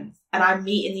friends and I'm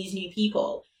meeting these new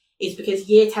people is because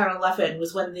year 10 and 11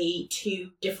 was when the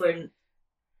two different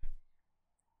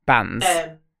bands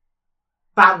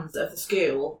of the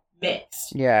school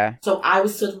mixed. Yeah. So I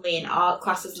was suddenly in art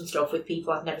classes and stuff with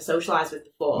people I'd never socialised with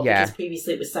before. Yeah. Because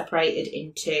previously it was separated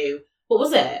into, what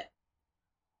was it?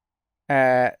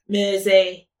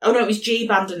 Mersey. Oh no, it was G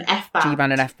band and F band. G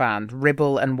band and F band.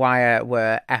 Ribble and Wire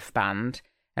were F band,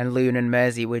 and Loon and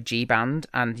Mersey were G band,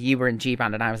 and you were in G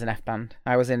band and I was in F band.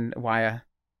 I was in Wire.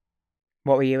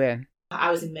 What were you in? I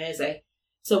was in Mersey.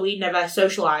 So we never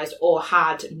socialised or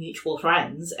had mutual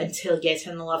friends until year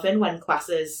 10 and 11 when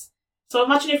classes... So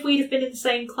imagine if we'd have been in the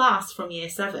same class from year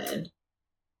 7.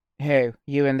 Who?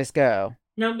 You and this girl?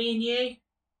 No, me and you.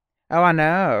 Oh, I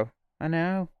know.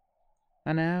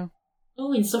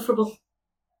 Oh, insufferable.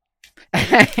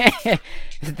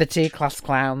 The two class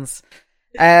clowns.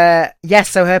 Yes,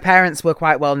 so her parents were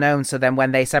quite well known. So then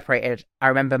when they separated, I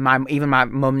remember my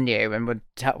mum knew and would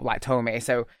told me.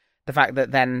 So the fact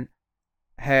that then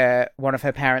one of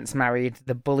her parents married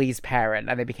the bully's parent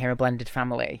and they became a blended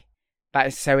family. That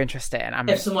is so interesting.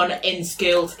 If someone in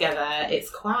school together, it's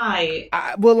quite...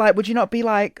 would you not be,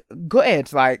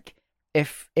 gutted?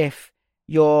 If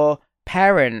your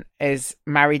parent is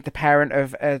married the parent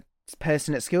of a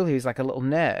person at school who's, a little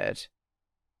nerd?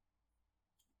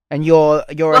 And you're...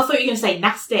 I thought you were going to say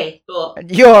nasty, but...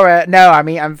 No, I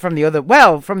mean, I'm from the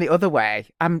other way.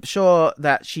 I'm sure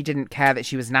that she didn't care that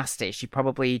she was nasty. She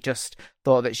probably just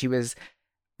thought that she was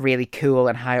really cool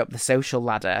and high up the social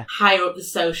ladder.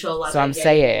 So I'm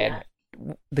saying,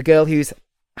 the girl who's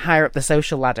higher up the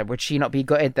social ladder, would she not be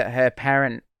gutted that her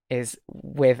parent is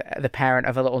with the parent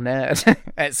of a little nerd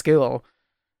at school?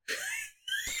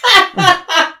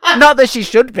 Not that she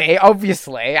should be,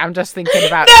 obviously. I'm just thinking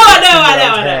about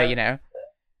I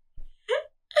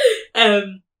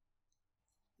know.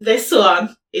 This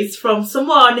one is from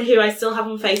someone who I still have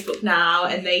on Facebook now,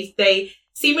 and they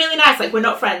seem really nice. We're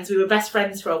not friends. We were best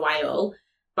friends for a while,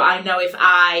 but I know if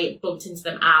I bumped into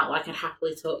them out, I'd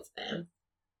happily talk to them.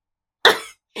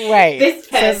 Wait, this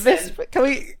person. So can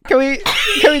we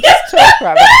just talk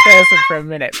about this person for a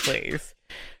minute, please?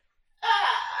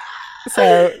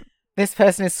 So this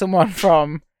person is someone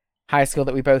from high school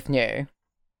that we both knew.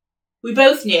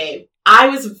 I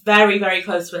was very, very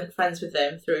close friends with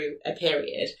them through a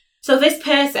period. So this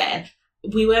person,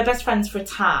 we were best friends for a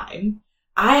time.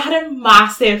 I had a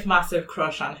massive, massive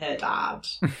crush on her dad.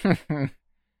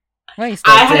 I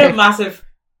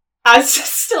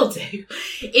still do.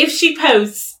 If she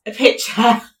posts a picture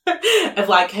of her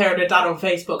and her dad on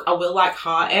Facebook, I will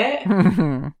heart it.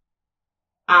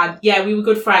 And yeah, we were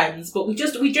good friends, but we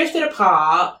drifted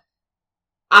apart.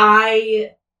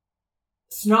 I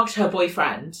snogged her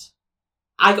boyfriend.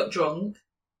 I got drunk.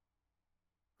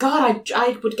 God,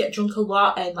 I would get drunk a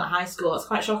lot in high school. It's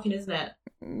quite shocking, isn't it?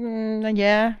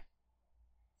 Yeah.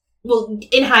 Well,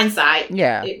 in hindsight,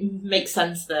 yeah, it makes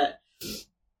sense that...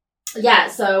 Yeah,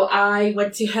 so I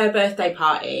went to her birthday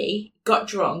party, got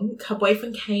drunk. Her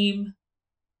boyfriend came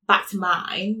back to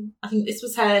mine. I think this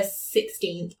was her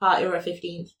 16th party or her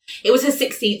 15th. It was her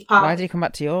 16th party. Why did he come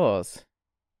back to yours?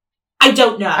 I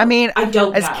don't know. I mean, I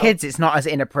don't know. As kids, it's not as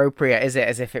inappropriate, is it,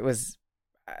 as if it was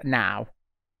now?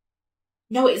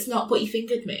 No, it's not, but he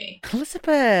fingered me.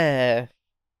 Elizabeth!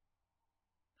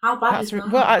 How bad is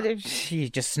that? Well, she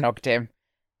just snogged him.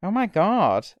 Oh my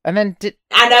god! And then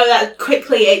I know that it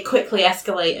quickly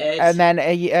escalated. And then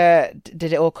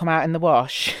did it all come out in the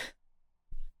wash?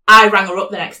 I rang her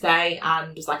up the next day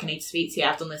and was like, "I need to speak to you.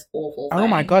 I've done this awful thing." Oh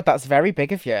my god, that's very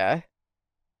big of you. I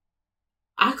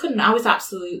couldn't. I was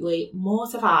absolutely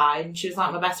mortified. She was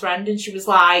my best friend, and she was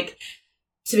like,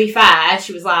 to be fair,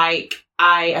 she was like,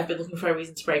 I have been looking for a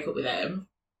reason to break up with him.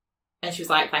 And she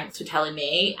was like, thanks for telling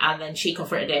me. And then she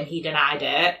confronted him. He denied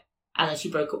it. And then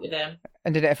she broke up with him.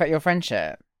 And did it affect your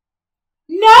friendship?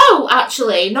 No,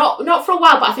 actually. Not for a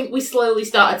while, but I think we slowly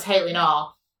started tailing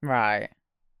off. Right.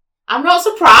 I'm not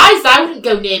surprised. I wouldn't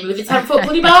go near me with a 10-foot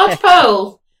bloody barge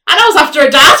pole. And I was after a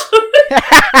dad.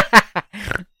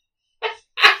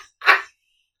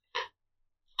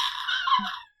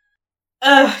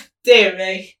 Dear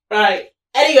me. Right.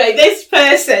 Anyway, this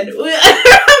person...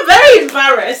 I'm very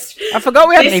embarrassed. I forgot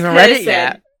we hadn't even read it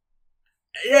yet.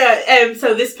 Yeah,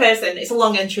 so this person, it's a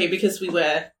long entry because we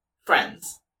were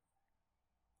friends.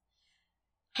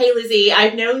 Hey Lizzie,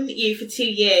 I've known you for 2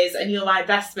 years and you're my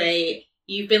best mate.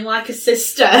 You've been like a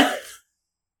sister.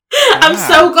 I'm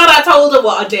so glad I told her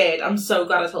what I did.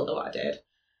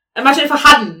 Imagine if I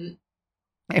hadn't.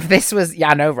 If this was... Yeah,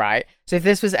 I know, right? So if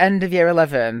this was end of year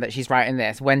 11 that she's writing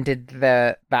this, when did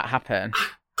that happen? I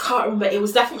can't remember. It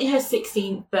was definitely her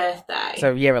 16th birthday.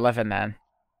 So year 11 then.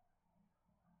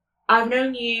 I've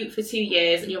known you for 2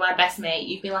 years and you're my best mate.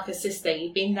 You've been like a sister.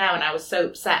 You've been there when I was so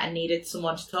upset and needed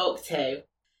someone to talk to.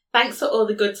 Thanks for all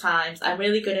the good times. I'm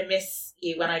really going to miss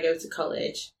you when I go to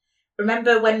college.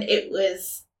 Remember when it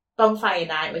was bonfire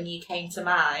night when you came to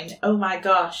mine? Oh my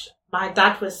gosh, my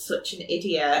dad was such an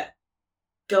idiot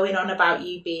going on about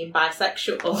you being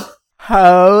bisexual.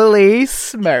 Holy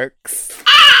smokes.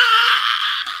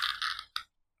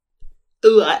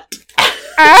 What?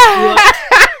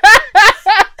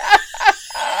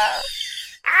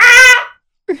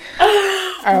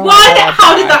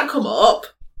 How did that come up?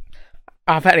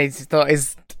 I bet he thought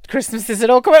his Christmases had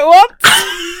all come at once.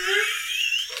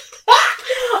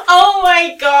 Oh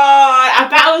my god! I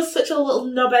bet I was such a little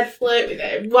knobhead flirt with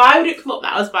him. Why would it come up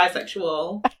that I was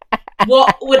bisexual?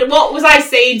 What was I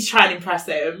saying to try and impress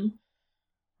him?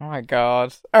 Oh my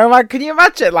god! Oh my! Can you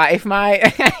imagine? Like, if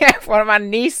if one of my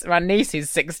niece who's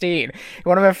 16,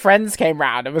 one of her friends came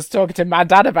round and was talking to my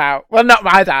dad about, well, not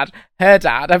my dad, her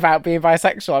dad, about being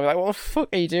bisexual. I'd be like, what the fuck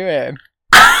are you doing?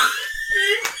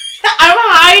 I'm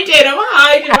hiding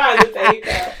behind the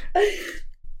paper.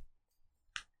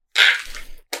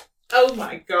 Oh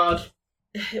my god.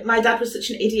 My dad was such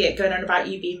an idiot going on about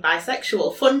you being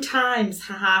bisexual. Fun times,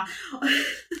 haha.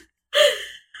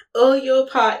 All your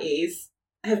parties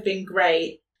have been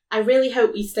great. I really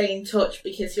hope we stay in touch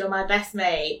because you're my best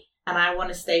mate and I want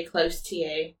to stay close to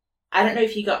you. I don't know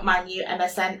if you got my new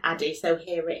MSN, Addy, so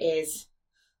here it is.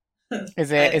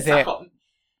 Is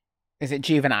it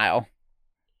juvenile?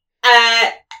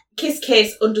 Kiss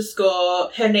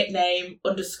 _ her nickname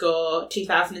 _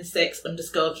 2006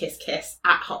 _ kiss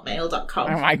at hotmail.com.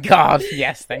 Oh my god,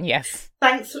 yes then, yes.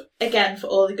 Thanks again for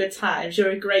all the good times. You're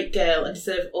a great girl and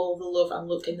deserve all the love and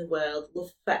luck in the world.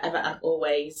 Love forever and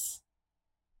always.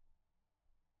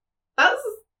 That's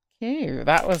cute.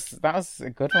 That was a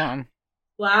good one.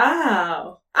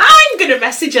 Wow. I'm gonna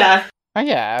message her. Oh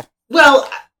yeah. Well,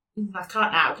 I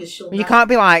can't now because she'll. You can't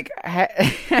be like,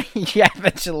 yeah,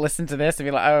 then she'll listen to this and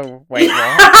be like, oh, wait,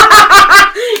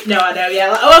 what? No, I know, yeah.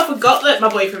 Like, oh, I forgot that my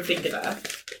boyfriend fingered her.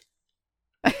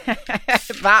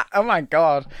 Oh my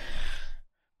god.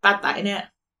 Bad that, innit?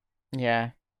 Yeah.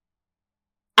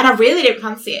 And I really didn't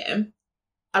fancy him.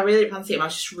 I was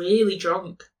just really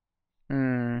drunk.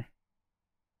 I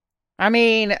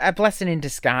mean, a blessing in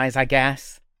disguise, I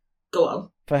guess. Go on.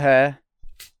 For her.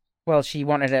 Well, she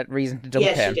wanted a reason to dump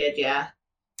him. Yeah, she did, yeah.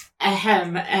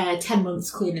 10 months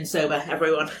clean and sober,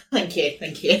 everyone. Thank you.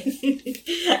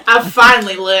 I've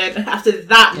finally learned after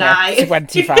that night.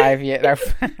 25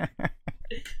 years.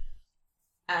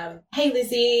 Hey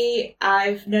Lizzie,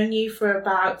 I've known you for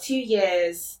about 2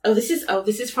 years. This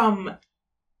is from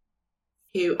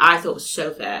who I thought was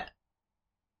so fit.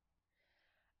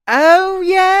 Oh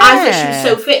yeah. I thought she was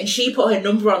so fit and she put her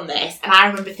number on this and I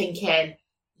remember thinking,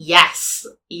 yes,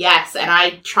 and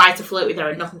I tried to flirt with her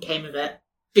and nothing came of it.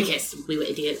 Because we were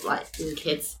idiots, like, we were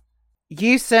kids.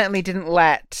 You certainly didn't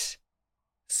let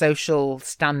social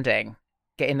standing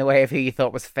get in the way of who you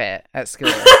thought was fit at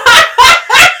school.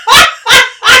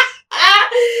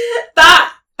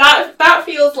 That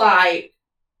feels like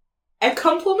a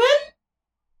compliment?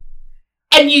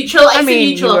 A neutral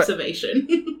observation.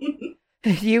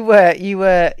 You were,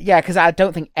 yeah, because I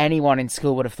don't think anyone in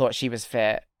school would have thought she was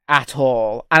fit at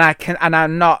all. And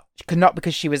I'm not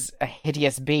because she was a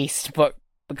hideous beast, but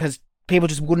because people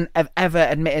just wouldn't have ever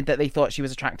admitted that they thought she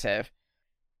was attractive.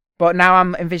 But now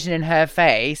I'm envisioning her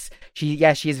face. She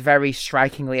is very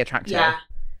strikingly attractive. Yeah.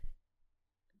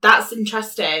 That's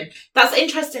interesting. That's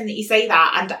interesting that you say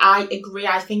that, and I agree.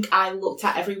 I think I looked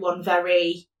at everyone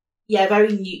very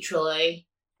neutrally.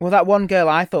 Well, that one girl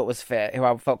I thought was fit, who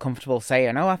I felt comfortable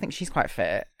saying, oh, I think she's quite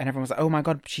fit. And everyone was like, oh my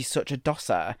god, she's such a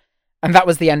dosser. And that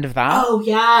was the end of that. Oh,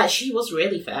 yeah, she was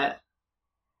really fit.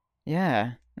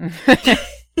 Yeah.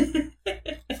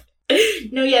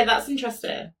 No, yeah, that's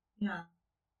interesting. Yeah.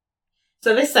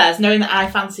 So this says, knowing that I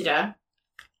fancied her.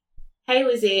 Hey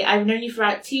Lizzie, I've known you for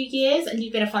about 2 years and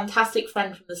you've been a fantastic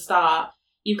friend from the start.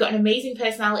 You've got an amazing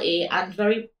personality and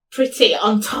very pretty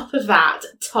on top of that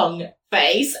tongue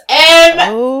face.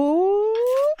 Hello,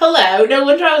 no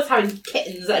wonder I was having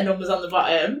kittens and numbers on the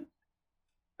bottom.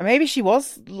 Maybe she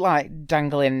was like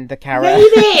dangling the carrot.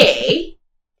 Maybe.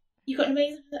 You got an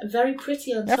amazing, very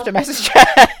pretty on top. You have to message her.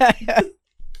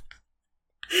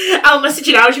 I'll message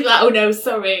you now and she'll be like, oh no,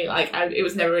 sorry. Like, it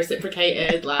was never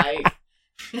reciprocated. Like.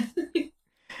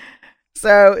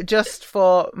 So, just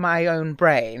for my own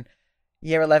brain,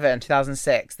 year 11,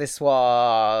 2006, this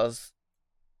was.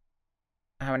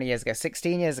 How many years ago?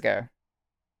 16 years ago.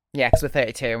 Yeah, because we're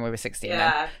 32 and we were 16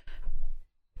 yeah. then.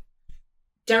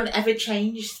 Don't ever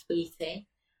change, sweetie.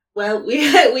 Well,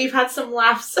 we've had some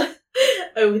laughs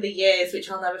over the years,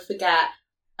 which I'll never forget.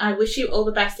 I wish you all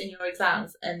the best in your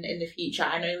exams and in the future.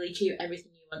 I know you'll achieve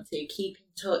everything you want to. Keep in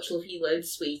touch. Love you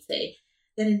loads, sweetie.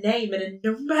 Then a name and a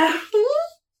number.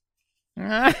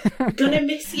 Gonna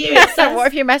miss you. Says, what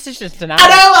if you messaged us tonight? I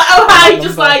know, like, oh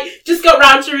hi, just got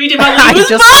round to reading my numbers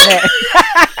book.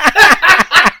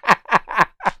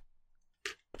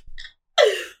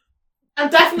 I'm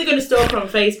definitely going to stalk her on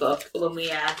Facebook when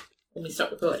we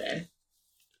stop recording.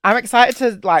 I'm excited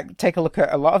to like take a look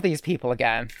at a lot of these people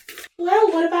again.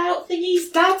 Well, what about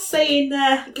Thingy's dad saying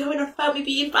going on about me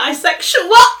being bisexual?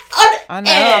 What on I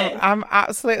know, I'm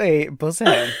absolutely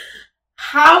buzzing.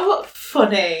 How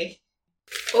funny.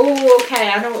 Oh, okay,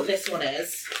 I know what this one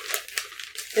is.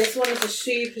 This one is a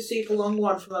super, super long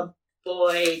one from a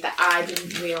boy that I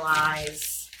didn't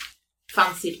realise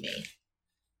fancied me.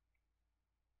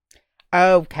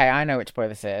 Okay, I know which boy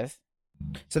this is.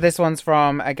 So this one's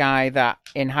from a guy that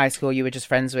in high school you were just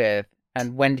friends with.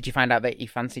 And when did you find out that he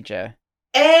fancied you?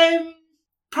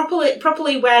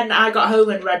 Properly when I got home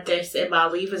and read this in my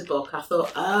Leavers book, I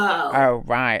thought, oh,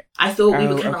 right. I thought we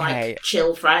were kind of like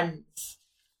chill friends.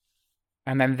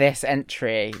 And then this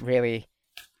entry really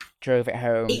drove it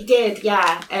home. It did,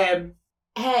 yeah.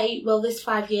 Hey, well, this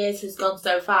 5 years has gone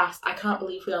so fast. I can't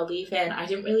believe we are leaving. I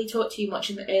didn't really talk to you much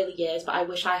in the early years, but I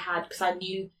wish I had, because I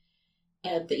knew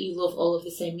that you love all of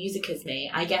the same music as me.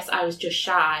 I guess I was just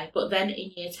shy, but then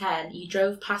in year 10, you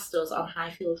drove past us on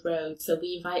Highfield Road, so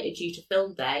we invited you to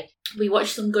film day. We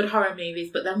watched some good horror movies,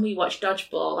 but then we watched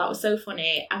Dodgeball. That was so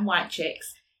funny. And White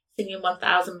Chicks singing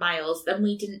 1,000 Miles. Then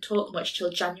we didn't talk much till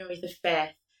January the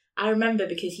 5th. I remember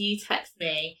because you texted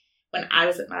me when I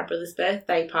was at my brother's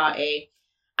birthday party.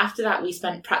 After that, we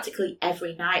spent practically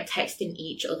every night texting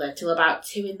each other till about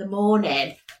 2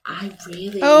 a.m. I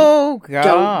really don't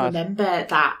remember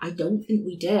that. I don't think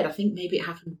we did. I think maybe it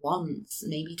happened once,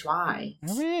 maybe twice.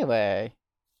 Really?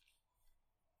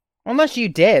 Unless you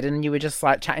did and you were just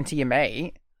like chatting to your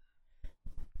mate.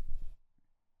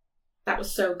 That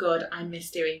was so good. I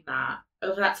miss doing that.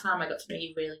 Over that time, I got to know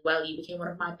you really well. You became one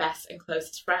of my best and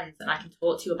closest friends, and I can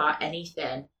talk to you about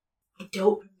anything. I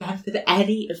don't remember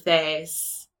any of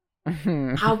this.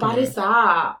 How bad is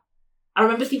that? I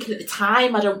remember thinking at the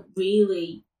time, I don't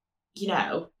really,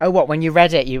 Oh, what? When you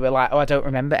read it, you were like, oh, I don't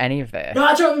remember any of this. No,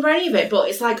 I don't remember any of it, but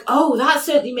it's like, oh, that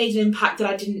certainly made an impact that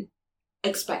I didn't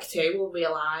expect to or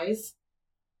realise.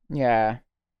 Yeah.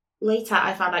 Later,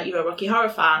 I found out you were a Rocky Horror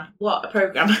fan. What a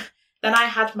programme. Then I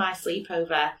had my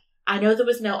sleepover. I know there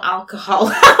was no alcohol.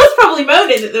 I was probably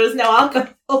moaning that there was no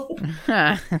alcohol.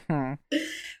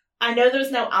 I know there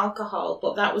was no alcohol,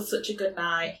 but that was such a good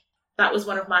night. That was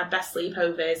one of my best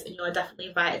sleepovers, and you are definitely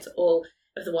invited to all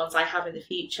of the ones I have in the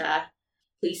future.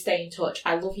 Please stay in touch.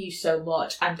 I love you so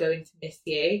much. I'm going to miss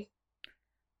you.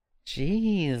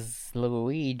 Jeez,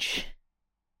 Luigi.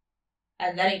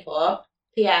 And then he put,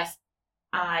 P.S.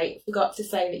 I forgot to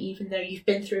say that even though you've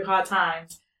been through hard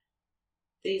times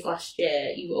these last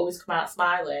year, you always come out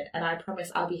smiling, and I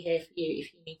promise I'll be here for you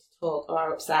if you need to talk or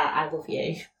are upset. I love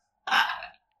you.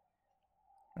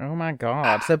 Oh my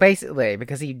god. So basically,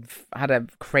 because he had a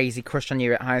crazy crush on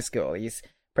you at high school, he's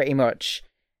pretty much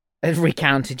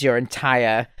recounted your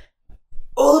entire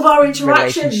all of our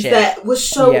interactions that were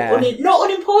so not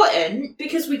unimportant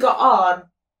because we got on.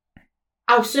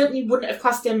 I certainly wouldn't have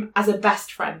classed him as a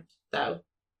best friend, though.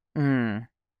 But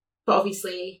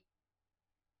obviously,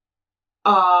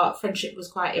 our friendship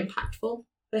was quite impactful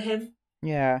for him.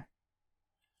 Yeah.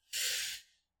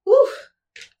 Woo.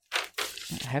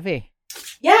 Heavy.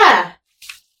 Yeah.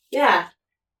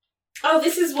 Oh,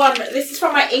 this is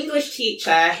from my English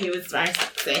teacher who was very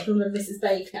sexy, from Mrs.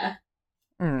 Baker.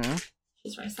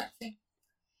 She's very sexy.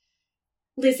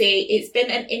 Lizzie, it's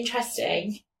been an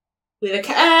interesting, with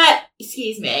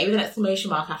an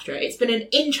exclamation mark after it. It's been an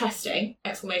interesting,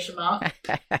 exclamation mark,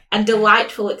 and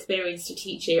delightful experience to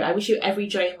teach you. I wish you every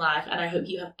joy in life, and I hope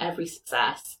you have every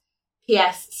success.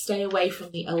 P.S. Stay away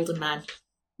from the older men.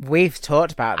 We've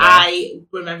talked about this. I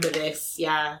remember this,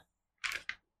 yeah.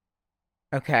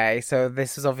 Okay, so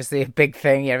this was obviously a big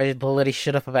thing you ever bloody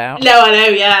shut up about. No, I know,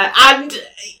 yeah. And,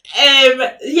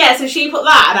 so she put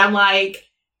that, and I'm like,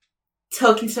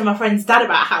 talking to my friend's dad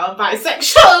about how I'm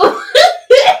bisexual.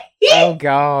 Oh,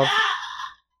 God.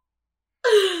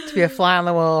 To be a fly on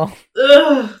the wall.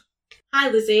 Ugh.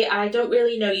 Hi, Lizzie. I don't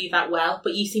really know you that well,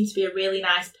 but you seem to be a really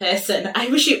nice person. I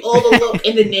wish you all the luck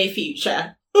in the near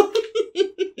future.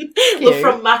 Love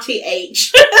from Matty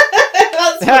H.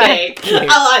 That's funny.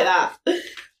 I like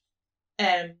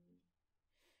that.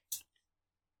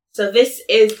 So this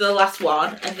is the last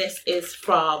one, and this is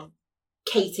from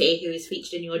Katie, who is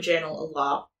featured in your journal a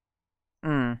lot.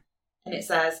 And it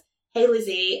says, Hey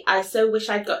Lizzie, I so wish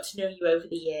I'd got to know you over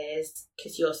the years,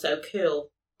 because you're so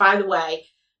cool. By the way,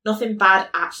 nothing bad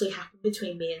actually happened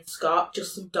between me and Scott,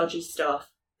 just some dodgy stuff.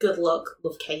 Good luck,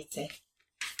 love, Katie.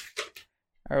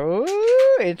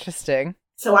 Oh, interesting.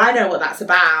 So I know what that's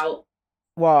about.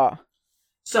 What?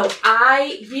 So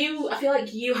I feel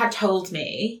like you had told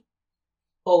me,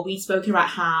 or we'd spoken about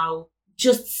how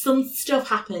just some stuff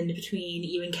happened between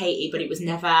you and Katie, but it was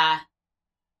never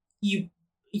you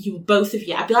both of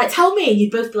you. I'd be like, tell me, and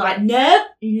you'd both be like, no,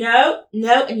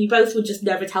 and you both would just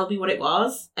never tell me what it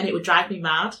was, and it would drive me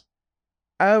mad.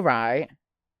 Oh, right.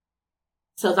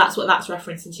 So that's what that's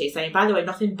referencing to, saying, by the way,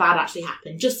 nothing bad actually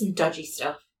happened, just some dodgy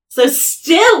stuff. So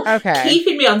still Okay.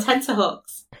 keeping me on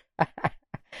tenterhooks.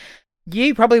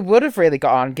 You probably would have really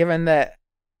got on, given that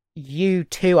you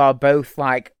two are both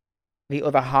like the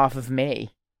other half of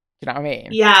me. Do you know what I mean?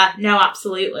 Yeah, no,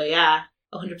 absolutely, yeah.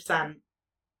 100%.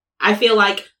 I feel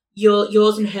like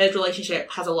yours and her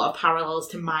relationship has a lot of parallels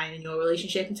to mine and your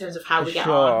relationship in terms of how we get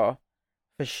on.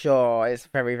 For sure. It's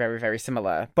very, very, very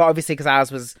similar. But obviously, because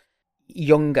ours was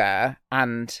younger,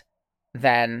 and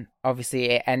then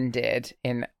obviously it ended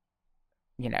in,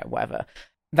 whatever.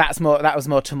 That was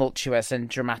more tumultuous and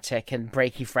dramatic and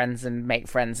breaky friends and make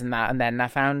friends and that. And then I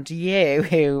found you,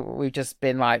 who we've just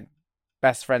been like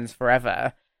best friends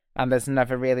forever. And there's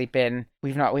never really been,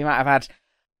 we might have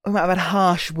had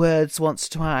harsh words once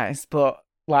or twice, but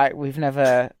like we've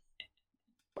never,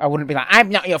 I wouldn't be like, I'm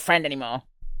not your friend anymore.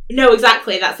 No,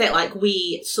 exactly. That's it. Like,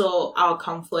 we saw our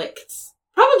conflicts,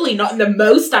 probably not in the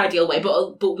most ideal way,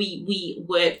 but we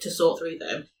worked to sort through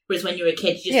them. Whereas when you're a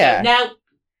kid, you just go, no.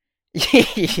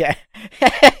 Yeah.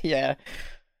 Yeah.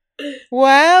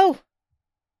 Well,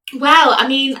 I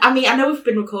mean, I know we've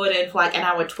been recording for like an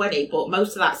hour 20, but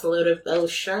most of that's a load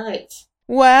of shite.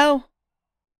 Well,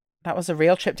 that was a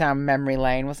real trip down memory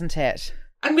lane, wasn't it?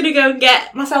 I'm going to go and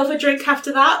get myself a drink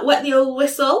after that, wet the old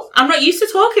whistle. I'm not used to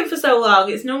talking for so long.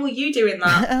 It's normally you doing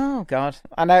that. Oh, God.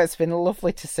 I know, it's been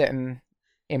lovely to sit and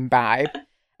imbibe.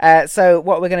 So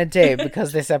what we're going to do,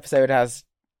 because this episode has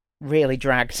really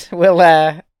dragged, we'll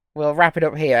wrap it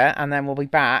up here, and then we'll be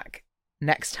back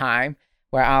next time,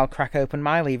 where I'll crack open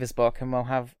my Leavers book, and we'll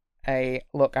have a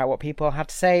look at what people had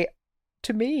to say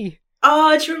to me.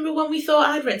 Oh, do you remember when we thought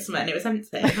I'd written something and it was empty?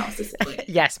 That was disappointing.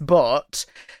 Yes, but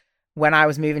when I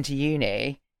was moving to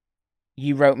uni,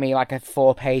 you wrote me like a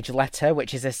 4-page letter,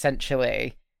 which is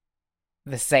essentially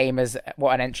the same as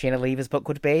what an entry in a Leavers book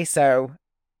would be. So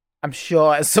I'm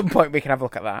sure at some point we can have a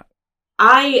look at that.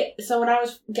 So when I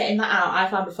was getting that out, I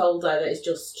found a folder that it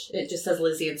just says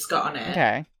Lizzie and Scott on it.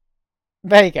 Okay.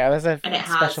 There you go. There's a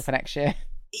special has... for next year.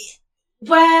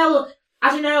 Well, I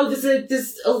don't know.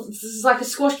 There's like a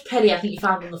squashed penny I think you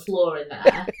found on the floor in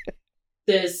there.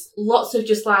 There's lots of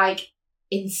just like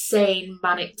insane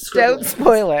manic scribblings. Don't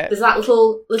spoil it. There's that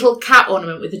little cat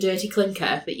ornament with the dirty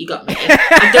clinker that you got me.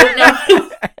 I don't know.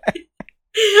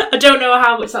 I don't know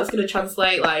how much that's going to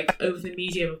translate like over the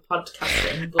medium of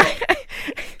podcasting, but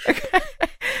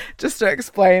just to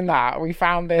explain that, we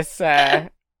found this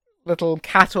little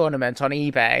cat ornament on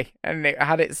eBay, and it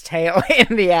had its tail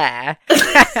in the air,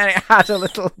 and it had a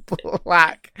little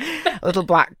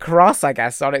black cross, I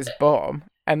guess, on its bum.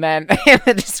 And then in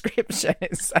the description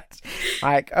it said,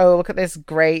 like, "Oh, look at this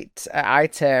great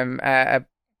item,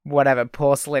 whatever,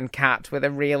 porcelain cat with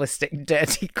a realistic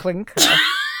dirty clinker."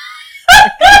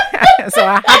 So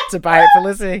I had to buy it for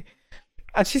Lizzie,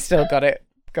 and she still got it.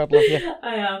 God love you.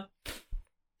 I am.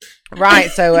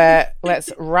 Right, so let's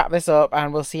wrap this up,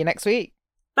 and we'll see you next week.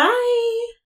 Bye.